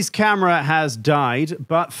 Corey's camera has died,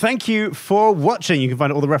 but thank you for watching. You can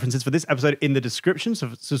find all the references for this episode in the description. So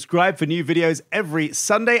subscribe for new videos every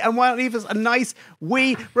Sunday, and why not leave us a nice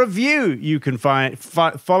wee review? You can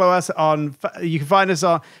follow us on. You can find us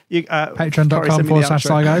on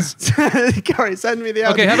patreon.com/SciGuys. Corey, send me the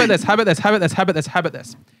outro. Okay, how about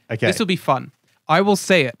this? Okay, this will be fun. I will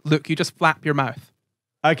say it. Look, you just flap your mouth.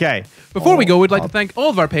 Okay. Before we go, we'd like to thank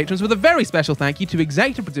all of our patrons with a very special thank you to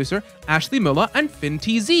executive producer Ashley Muller and Finn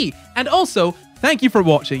TZ. And also, thank you for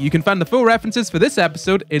watching. You can find the full references for this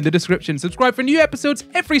episode in the description. Subscribe for new episodes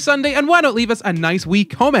every Sunday, and why not leave us a nice wee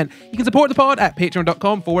comment? You can support the pod at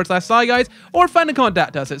patreon.com/SciGuys, or find and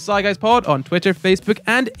contact us at SciGuysPod on Twitter, Facebook,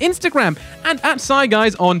 and Instagram, and at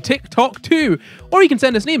SciGuys on TikTok too. Or you can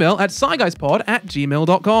send us an email at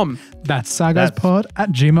SciGuysPod@gmail.com. That's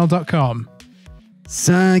SciGuysPod@gmail.com.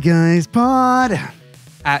 SciGuysPod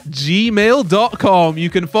at gmail.com. You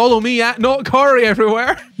can follow me at Not Corey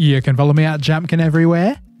everywhere. You can follow me at Jamkin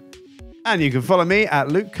everywhere. And you can follow me at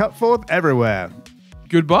Luke Cutforth everywhere.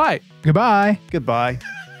 Goodbye. Goodbye. Goodbye.